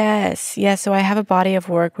too. Yes. So I have a body of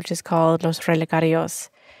work which is called Los Relicarios.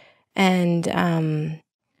 And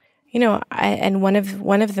and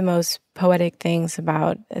one of the most poetic things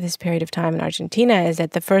about this period of time in Argentina is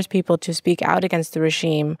that the first people to speak out against the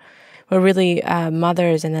regime were really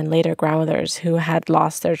mothers and then later grandmothers who had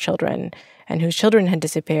lost their children and whose children had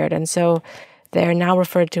disappeared. And so they're now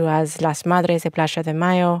referred to as Las Madres de Plaza de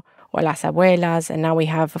Mayo or Las Abuelas. And now we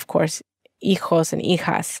have, of course, hijos and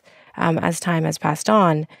hijas as time has passed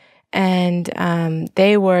on. And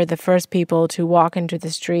they were the first people to walk into the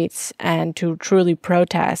streets and to truly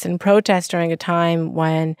protest, and protest during a time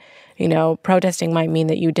when, protesting might mean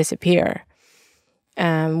that you disappear,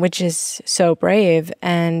 which is so brave.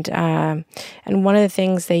 And one of the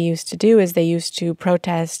things they used to do is they used to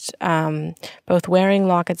protest both wearing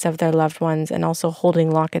lockets of their loved ones and also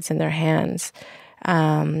holding lockets in their hands.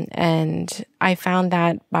 And I found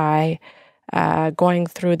that by going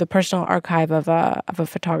through the personal archive of a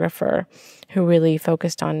photographer who really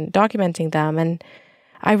focused on documenting them. And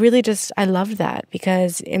I loved that,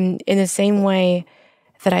 because in the same way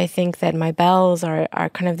that I think that my bells are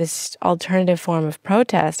kind of this alternative form of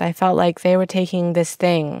protest, I felt like they were taking this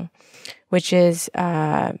thing, which is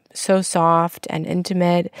so soft and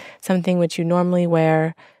intimate, something which you normally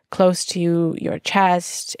wear close to your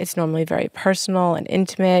chest. It's normally very personal and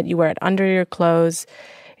intimate. You wear it under your clothes.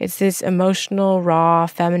 It's this emotional, raw,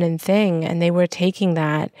 feminine thing, and they were taking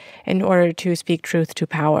that in order to speak truth to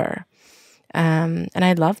power. And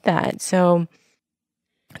I love that. So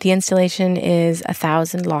the installation is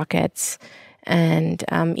 1,000 lockets, and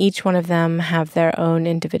each one of them have their own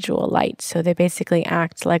individual lights. So they basically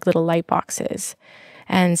act like little light boxes.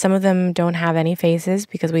 And some of them don't have any faces,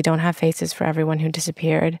 because we don't have faces for everyone who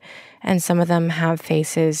disappeared. And some of them have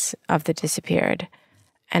faces of the disappeared.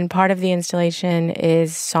 And part of the installation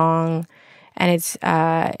is song, and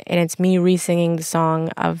it's me re-singing the song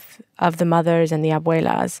of the mothers and the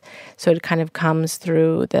abuelas. So it kind of comes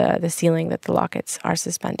through the ceiling that the lockets are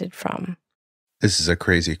suspended from. This is a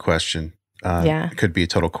crazy question. It could be a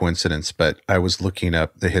total coincidence, but I was looking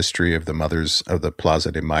up the history of the mothers of the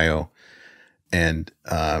Plaza de Mayo, and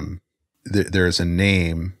there's a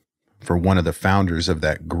name for one of the founders of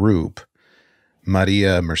that group,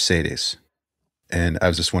 Maria Mercedes. And I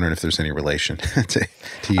was just wondering if there's any relation to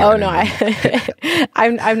you. Oh no,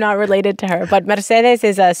 I'm not related to her. But Mercedes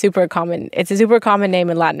is a super common. It's a super common name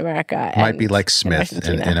in Latin America. Might be like Smith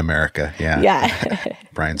in America. Yeah. Yeah.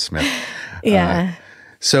 Brian Smith. Yeah.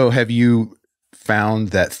 So have you found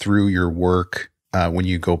that through your work, when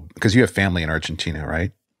you go, because you have family in Argentina,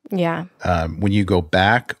 right? Yeah. When you go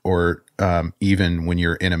back, or even when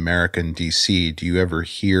you're in America and DC, do you ever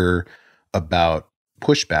hear about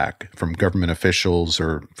pushback from government officials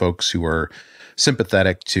or folks who are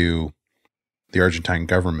sympathetic to the Argentine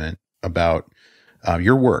government about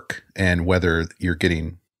your work, and whether you're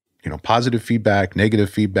getting, positive feedback, negative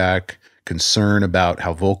feedback, concern about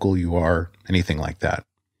how vocal you are, anything like that?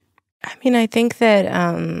 I mean, I think that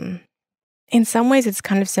in some ways it's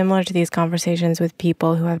kind of similar to these conversations with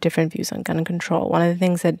people who have different views on gun control. One of the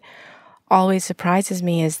things that always surprises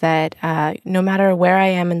me is that no matter where I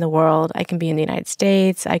am in the world, I can be in the United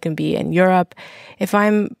States, I can be in Europe. If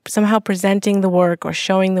I'm somehow presenting the work or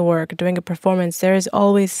showing the work or doing a performance, there is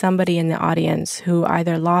always somebody in the audience who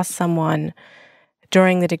either lost someone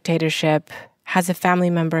during the dictatorship, has a family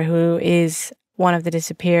member who is one of the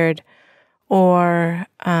disappeared, or,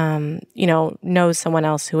 knows someone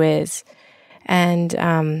else who is. And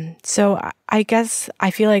so I guess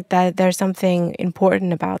I feel like that there's something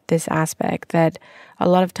important about this aspect, that a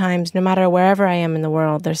lot of times, no matter wherever I am in the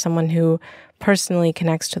world, there's someone who personally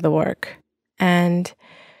connects to the work. And,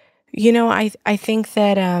 I think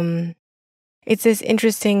that it's this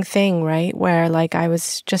interesting thing, right? Where like I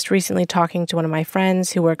was just recently talking to one of my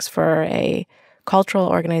friends who works for a cultural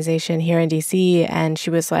organization here in DC, and she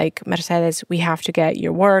was like, Mercedes, we have to get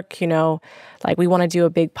your work, like we want to do a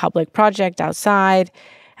big public project outside.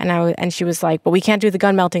 And she was like, but we can't do the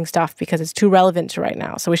gun melting stuff because it's too relevant to right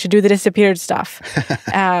now. So we should do the disappeared stuff,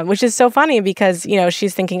 which is so funny because,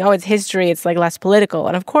 she's thinking, oh, it's history. It's like less political.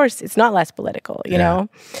 And of course, it's not less political, you know?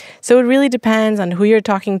 So it really depends on who you're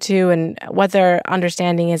talking to and what their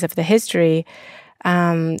understanding is of the history.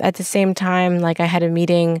 At the same time, like I had a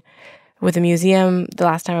meeting with a museum the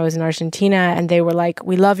last time I was in Argentina, and they were like,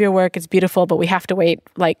 we love your work, it's beautiful, but we have to wait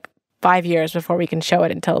like 5 years before we can show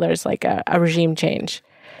it until there's like a regime change.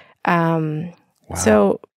 Wow.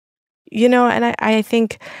 So, and I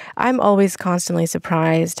think I'm always constantly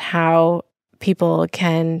surprised how people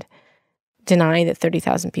can deny that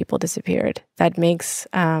 30,000 people disappeared. That makes,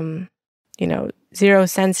 zero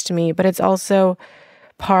sense to me, but it's also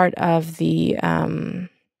part of the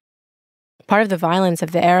violence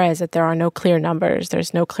of the era is that there are no clear numbers.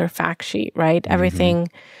 There's no clear fact sheet, right?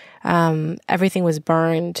 Mm-hmm. Everything was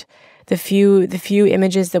burned. The few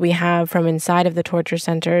images that we have from inside of the torture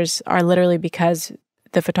centers are literally because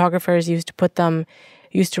the photographers used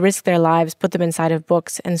to risk their lives, put them inside of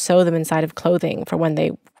books, and sew them inside of clothing for when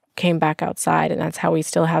they came back outside. And that's how we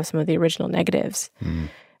still have some of the original negatives. Mm.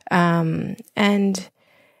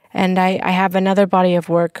 And I have another body of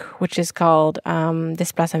work which is called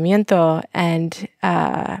Desplazamiento, and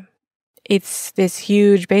it's this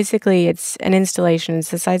huge, basically it's an installation,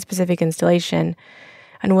 it's a site-specific installation.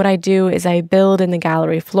 And what I do is I build in the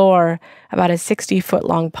gallery floor about a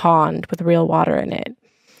 60-foot-long pond with real water in it.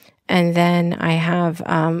 And then I have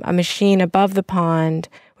a machine above the pond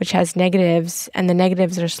which has negatives, and the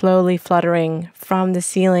negatives are slowly fluttering from the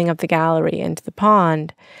ceiling of the gallery into the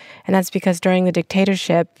pond. And that's because during the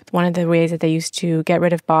dictatorship, one of the ways that they used to get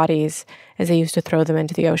rid of bodies is they used to throw them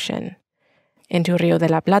into the ocean, into Rio de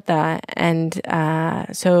la Plata. And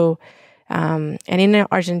and in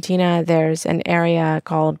Argentina, there's an area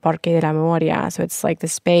called Parque de la Memoria. So it's like the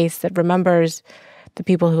space that remembers the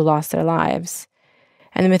people who lost their lives.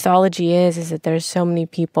 And the mythology is that there's so many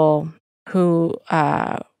people who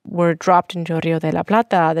were dropped into Rio de la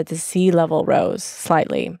Plata that the sea level rose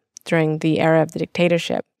slightly during the era of the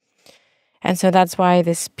dictatorship. And so that's why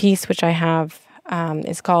this piece, which I have,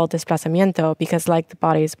 is called Desplazamiento, because like the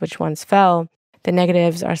bodies which once fell, the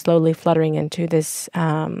negatives are slowly fluttering into this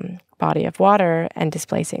body of water and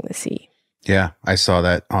displacing the sea. Yeah, I saw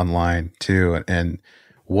that online too. And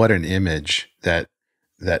what an image, that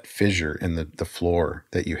fissure in the floor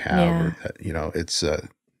that you have. Yeah. Or that,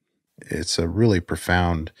 it's a really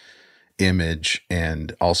profound image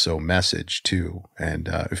and also message too. And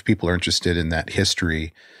if people are interested in that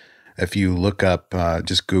history, if you look up,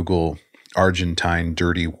 just Google Argentine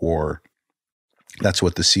Dirty War, that's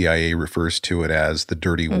what the CIA refers to it as, the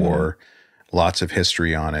Dirty War. Lots of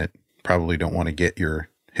history on it. Probably don't want to get your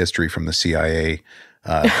history from the CIA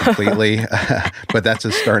completely, but that's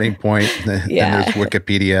a starting point. Then there's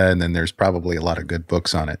Wikipedia, and then there's probably a lot of good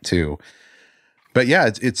books on it too. But yeah,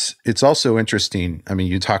 it's also interesting. I mean,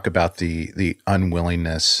 you talk about the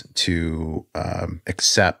unwillingness to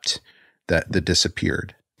accept that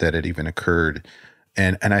disappeared, that it even occurred.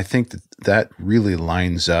 And I think that really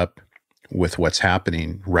lines up with what's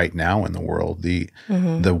happening right now in the world, the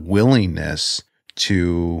willingness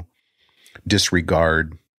to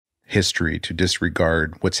disregard history, to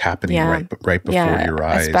disregard what's happening right before your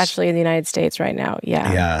eyes. Especially in the United States right now.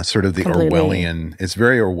 Yeah. Yeah, sort of the completely. Orwellian. It's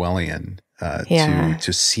very Orwellian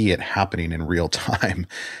to see it happening in real time.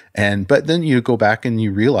 But then you go back and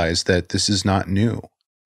you realize that this is not new.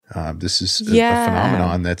 This is a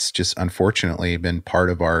phenomenon that's just unfortunately been part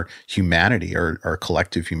of our humanity, our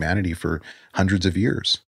collective humanity for hundreds of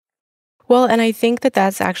years. Well, and I think that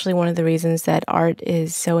that's actually one of the reasons that art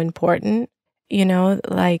is so important. You know,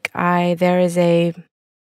 like there is a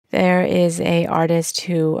artist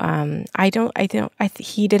who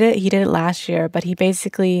he did it last year, but he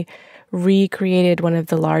basically recreated one of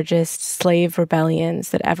the largest slave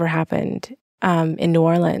rebellions that ever happened in New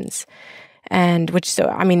Orleans. And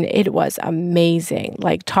it was amazing.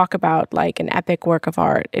 Like, talk about like an epic work of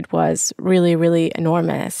art. It was really, really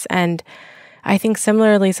enormous. And I think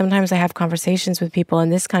similarly, sometimes I have conversations with people in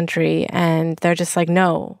this country and they're just like,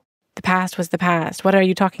 no, the past was the past. What are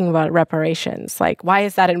you talking about reparations? Like, why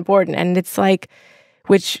is that important? And it's like,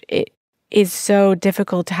 which it is so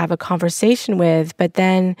difficult to have a conversation with. But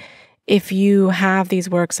then if you have these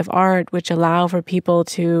works of art which allow for people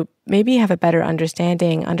to maybe have a better understand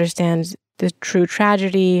the true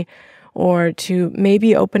tragedy, or to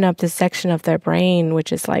maybe open up this section of their brain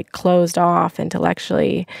which is like closed off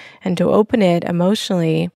intellectually, and to open it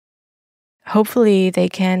emotionally, hopefully they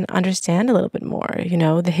can understand a little bit more,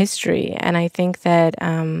 the history. And I think that,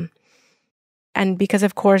 and because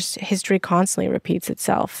of course history constantly repeats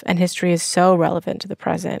itself, and history is so relevant to the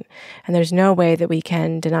present, and there's no way that we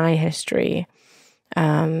can deny history.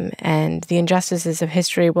 And the injustices of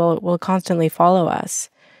history will constantly follow us.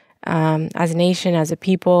 As a nation, as a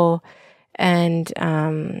people, and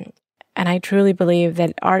I truly believe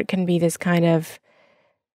that art can be this kind of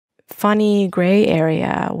funny gray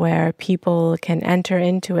area where people can enter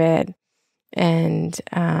into it and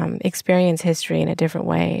experience history in a different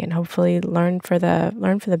way, and hopefully learn for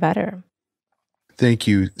the better. Thank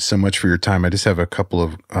you so much for your time. I just have a couple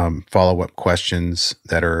of follow-up questions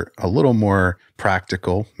that are a little more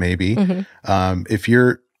practical, maybe. If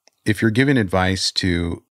you're giving advice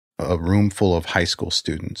to a room full of high school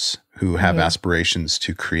students who have aspirations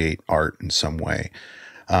to create art in some way,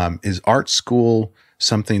 is art school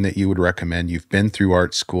something that you would recommend? You've been through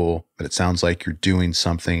art school, but it sounds like you're doing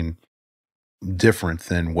something different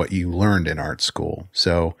than what you learned in art school.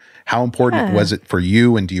 So how important was it for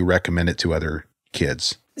you, and do you recommend it to other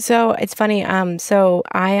kids? So it's funny. So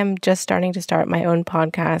I am just starting to start my own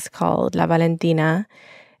podcast called La Valentina.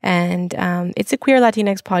 And it's a queer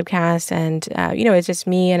Latinx podcast. And, it's just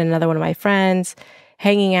me and another one of my friends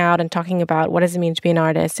hanging out and talking about what does it mean to be an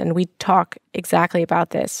artist. And we talk exactly about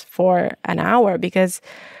this for an hour because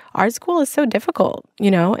art school is so difficult,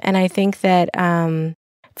 And I think that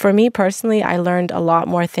for me personally, I learned a lot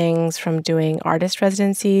more things from doing artist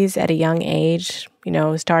residencies at a young age,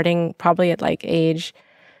 starting probably at like age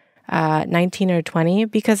 19 or 20,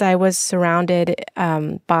 because I was surrounded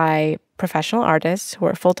by professional artists who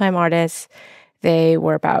were full-time artists. They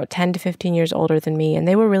were about 10 to 15 years older than me, and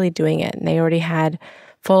they were really doing it. And they already had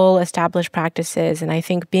full established practices. And I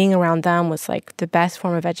think being around them was like the best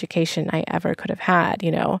form of education I ever could have had.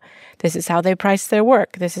 This is how they priced their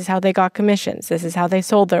work. This is how they got commissions. This is how they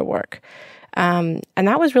sold their work. And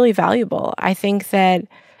that was really valuable. I think that,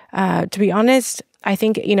 to be honest, I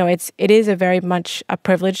think, it is a very much a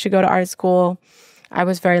privilege to go to art school. I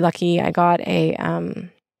was very lucky. I got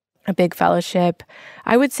a big fellowship.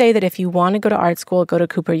 I would say that if you want to go to art school, go to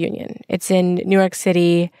Cooper Union. It's in New York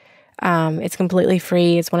City. It's completely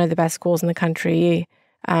free. It's one of the best schools in the country.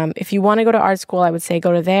 If you want to go to art school, I would say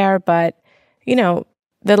go to there. But,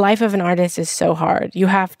 the life of an artist is so hard. You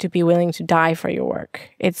have to be willing to die for your work.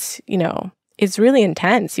 It's really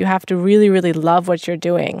intense. You have to really, really love what you're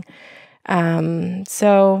doing.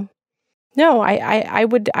 So no, I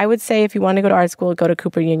would say if you want to go to art school, go to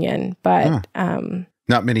Cooper Union. But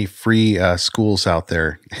not many free schools out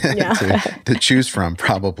there to choose from,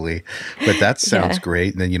 probably. But that sounds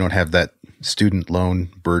great. And then you don't have that student loan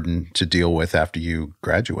burden to deal with after you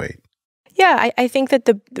graduate. Yeah, I think that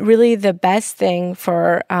the best thing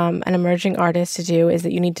for an emerging artist to do is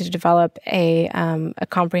that you need to develop a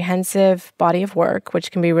comprehensive body of work,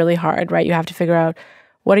 which can be really hard, right? You have to figure out,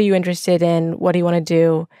 what are you interested in? What do you want to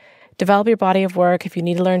do? Develop your body of work. If you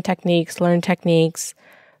need to learn techniques.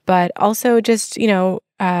 But also just,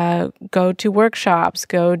 go to workshops,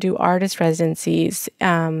 go do artist residencies.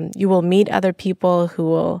 You will meet other people who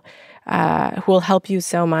will who will help you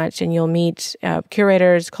so much, and you'll meet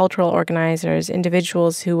curators, cultural organizers,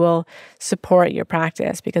 individuals who will support your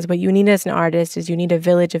practice. Because what you need as an artist is you need a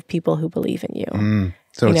village of people who believe in you.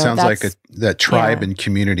 So it sounds like that tribe and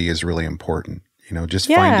community is really important. Just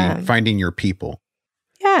finding your people.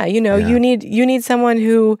 Yeah, you need someone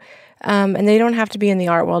who, and they don't have to be in the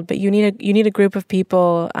art world, but you need a group of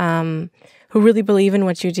people who really believe in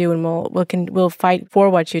what you do and will fight for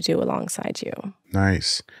what you do alongside you.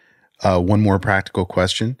 Nice. One more practical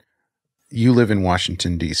question. You live in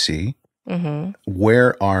Washington, D.C. Mm-hmm.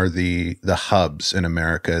 Where are the hubs in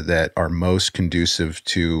America that are most conducive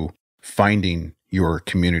to finding your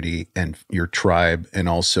community and your tribe and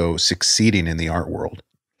also succeeding in the art world?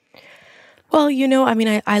 Well,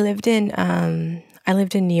 I lived in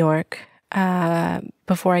New York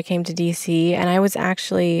before I came to DC, and I was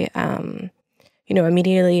actually,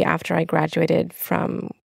 immediately after I graduated from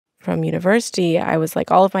university, I was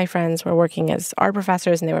like, all of my friends were working as art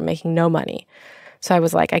professors and they were making no money. So I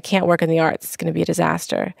was like, I can't work in the arts. It's going to be a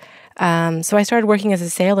disaster. So I started working as a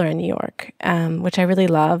sailor in New York, which I really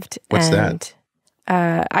loved. What's that?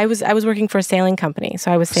 I was working for a sailing company,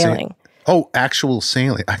 so I was sailing. Oh, actual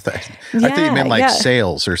sailing. I thought you meant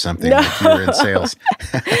sales or something. No. Like you were in sales.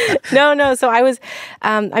 No. So I was,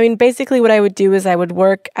 basically what I would do is I would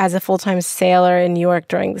work as a full-time sailor in New York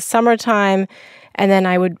during the summertime. And then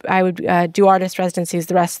I would do artist residencies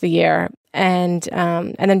the rest of the year. And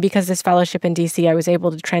then because this fellowship in DC, I was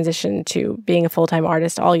able to transition to being a full-time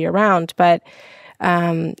artist all year round. But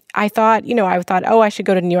I thought, I should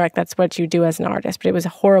go to New York. That's what you do as an artist. But it was a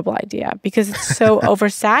horrible idea because it's so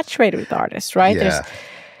oversaturated with artists, right? Yeah.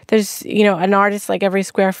 There's an artist like every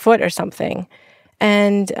square foot or something.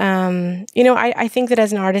 And, I think that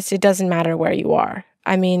as an artist, it doesn't matter where you are.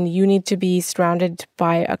 I mean, you need to be surrounded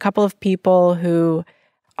by a couple of people who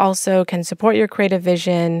also can support your creative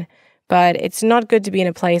vision, but it's not good to be in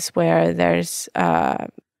a place where there's more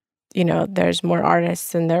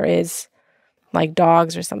artists than there is like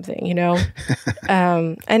dogs or something,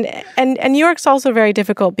 and New York's also very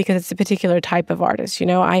difficult because it's a particular type of artist.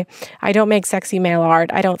 I don't make sexy male art.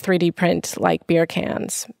 I don't 3D print like beer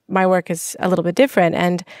cans. My work is a little bit different.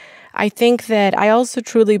 And I think that I also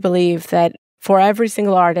truly believe that for every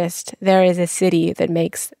single artist, there is a city that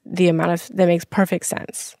makes that makes perfect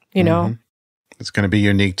sense, Mm-hmm. It's going to be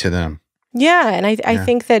unique to them. Yeah, and I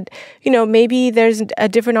think that, maybe there's a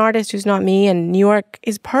different artist who's not me, and New York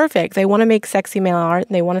is perfect. They want to make sexy male art,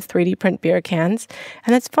 and they want to 3D print beer cans,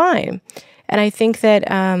 and that's fine. And I think that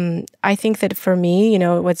for me,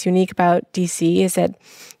 what's unique about DC is that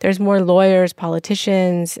there's more lawyers,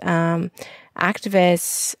 politicians,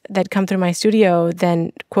 activists that come through my studio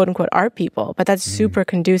than quote unquote art people, but that's super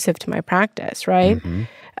conducive to my practice, right? Mm-hmm.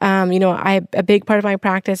 A big part of my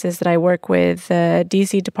practice is that I work with the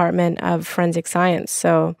DC Department of Forensic Science.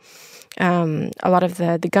 So a lot of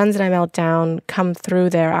the guns that I melt down come through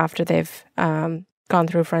there after they've gone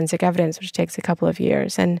through forensic evidence, which takes a couple of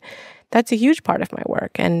years. And that's a huge part of my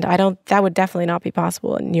work. And that would definitely not be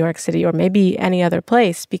possible in New York City or maybe any other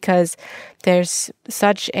place because there's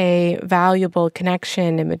such a valuable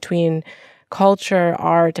connection in between culture,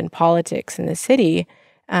 art, and politics in the city.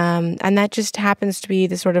 And that just happens to be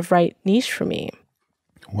the sort of right niche for me.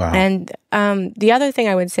 Wow. And the other thing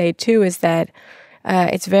I would say, too, is that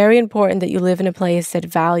it's very important that you live in a place that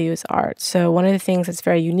values art. So one of the things that's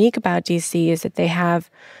very unique about DC is that they have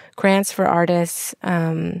grants for artists,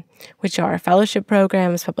 which are fellowship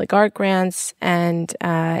programs, public art grants, and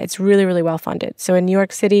it's really, really well funded. So in New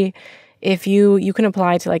York City, if you can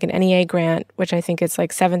apply to like an NEA grant, which I think it's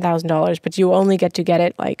like $7,000, but you only get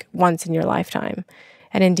it like once in your lifetime.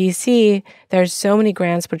 And in DC, there's so many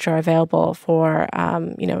grants which are available for,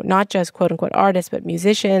 not just quote unquote artists, but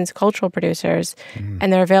musicians, cultural producers,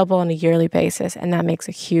 and they're available on a yearly basis. And that makes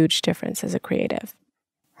a huge difference as a creative.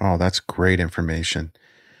 Oh, that's great information.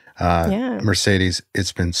 Mercedes,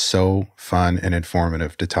 it's been so fun and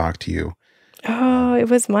informative to talk to you. Oh, it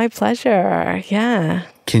was my pleasure. Yeah.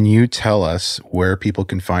 Can you tell us where people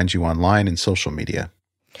can find you online and social media?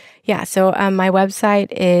 Yeah, so my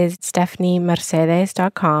website is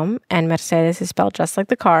stephaniemercedes.com, and Mercedes is spelled just like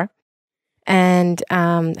the car. And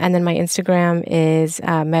then my Instagram is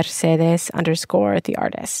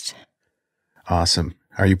Mercedes_the-artist. Awesome.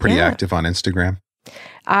 Are you pretty active on Instagram?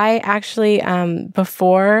 I actually,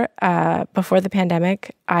 before the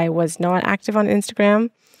pandemic, I was not active on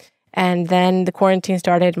Instagram. And then the quarantine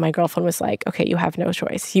started. My girlfriend was like, okay, you have no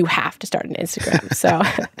choice. You have to start an Instagram. So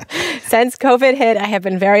since COVID hit, I have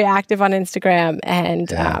been very active on Instagram,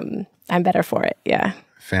 and I'm better for it. Yeah.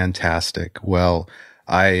 Fantastic. Well,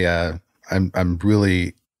 I'm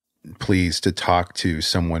really pleased to talk to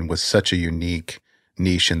someone with such a unique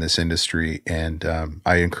niche in this industry. And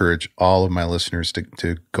I encourage all of my listeners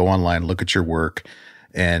to go online, look at your work,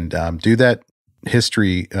 and do that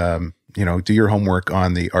history, do your homework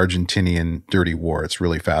on the Argentinian Dirty War. It's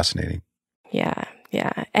really fascinating. Yeah.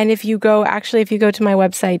 Yeah. And if you go to my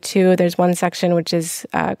website too, there's one section which is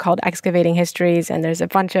called Excavating Histories. And there's a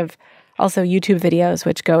bunch of also YouTube videos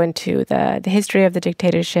which go into the history of the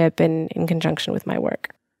dictatorship in conjunction with my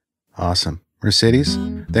work. Awesome. Mercedes,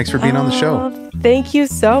 thanks for being on the show. Thank you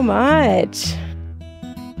so much.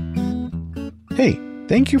 Hey,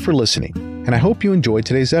 thank you for listening. And I hope you enjoyed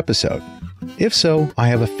today's episode. If so, I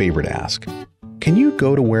have a favor to ask. Can you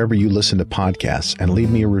go to wherever you listen to podcasts and leave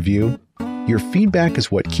me a review? Your feedback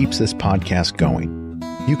is what keeps this podcast going.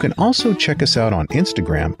 You can also check us out on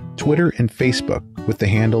Instagram, Twitter, and Facebook with the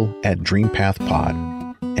handle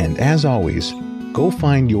 @DreamPathPod. And as always, go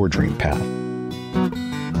find your dream path.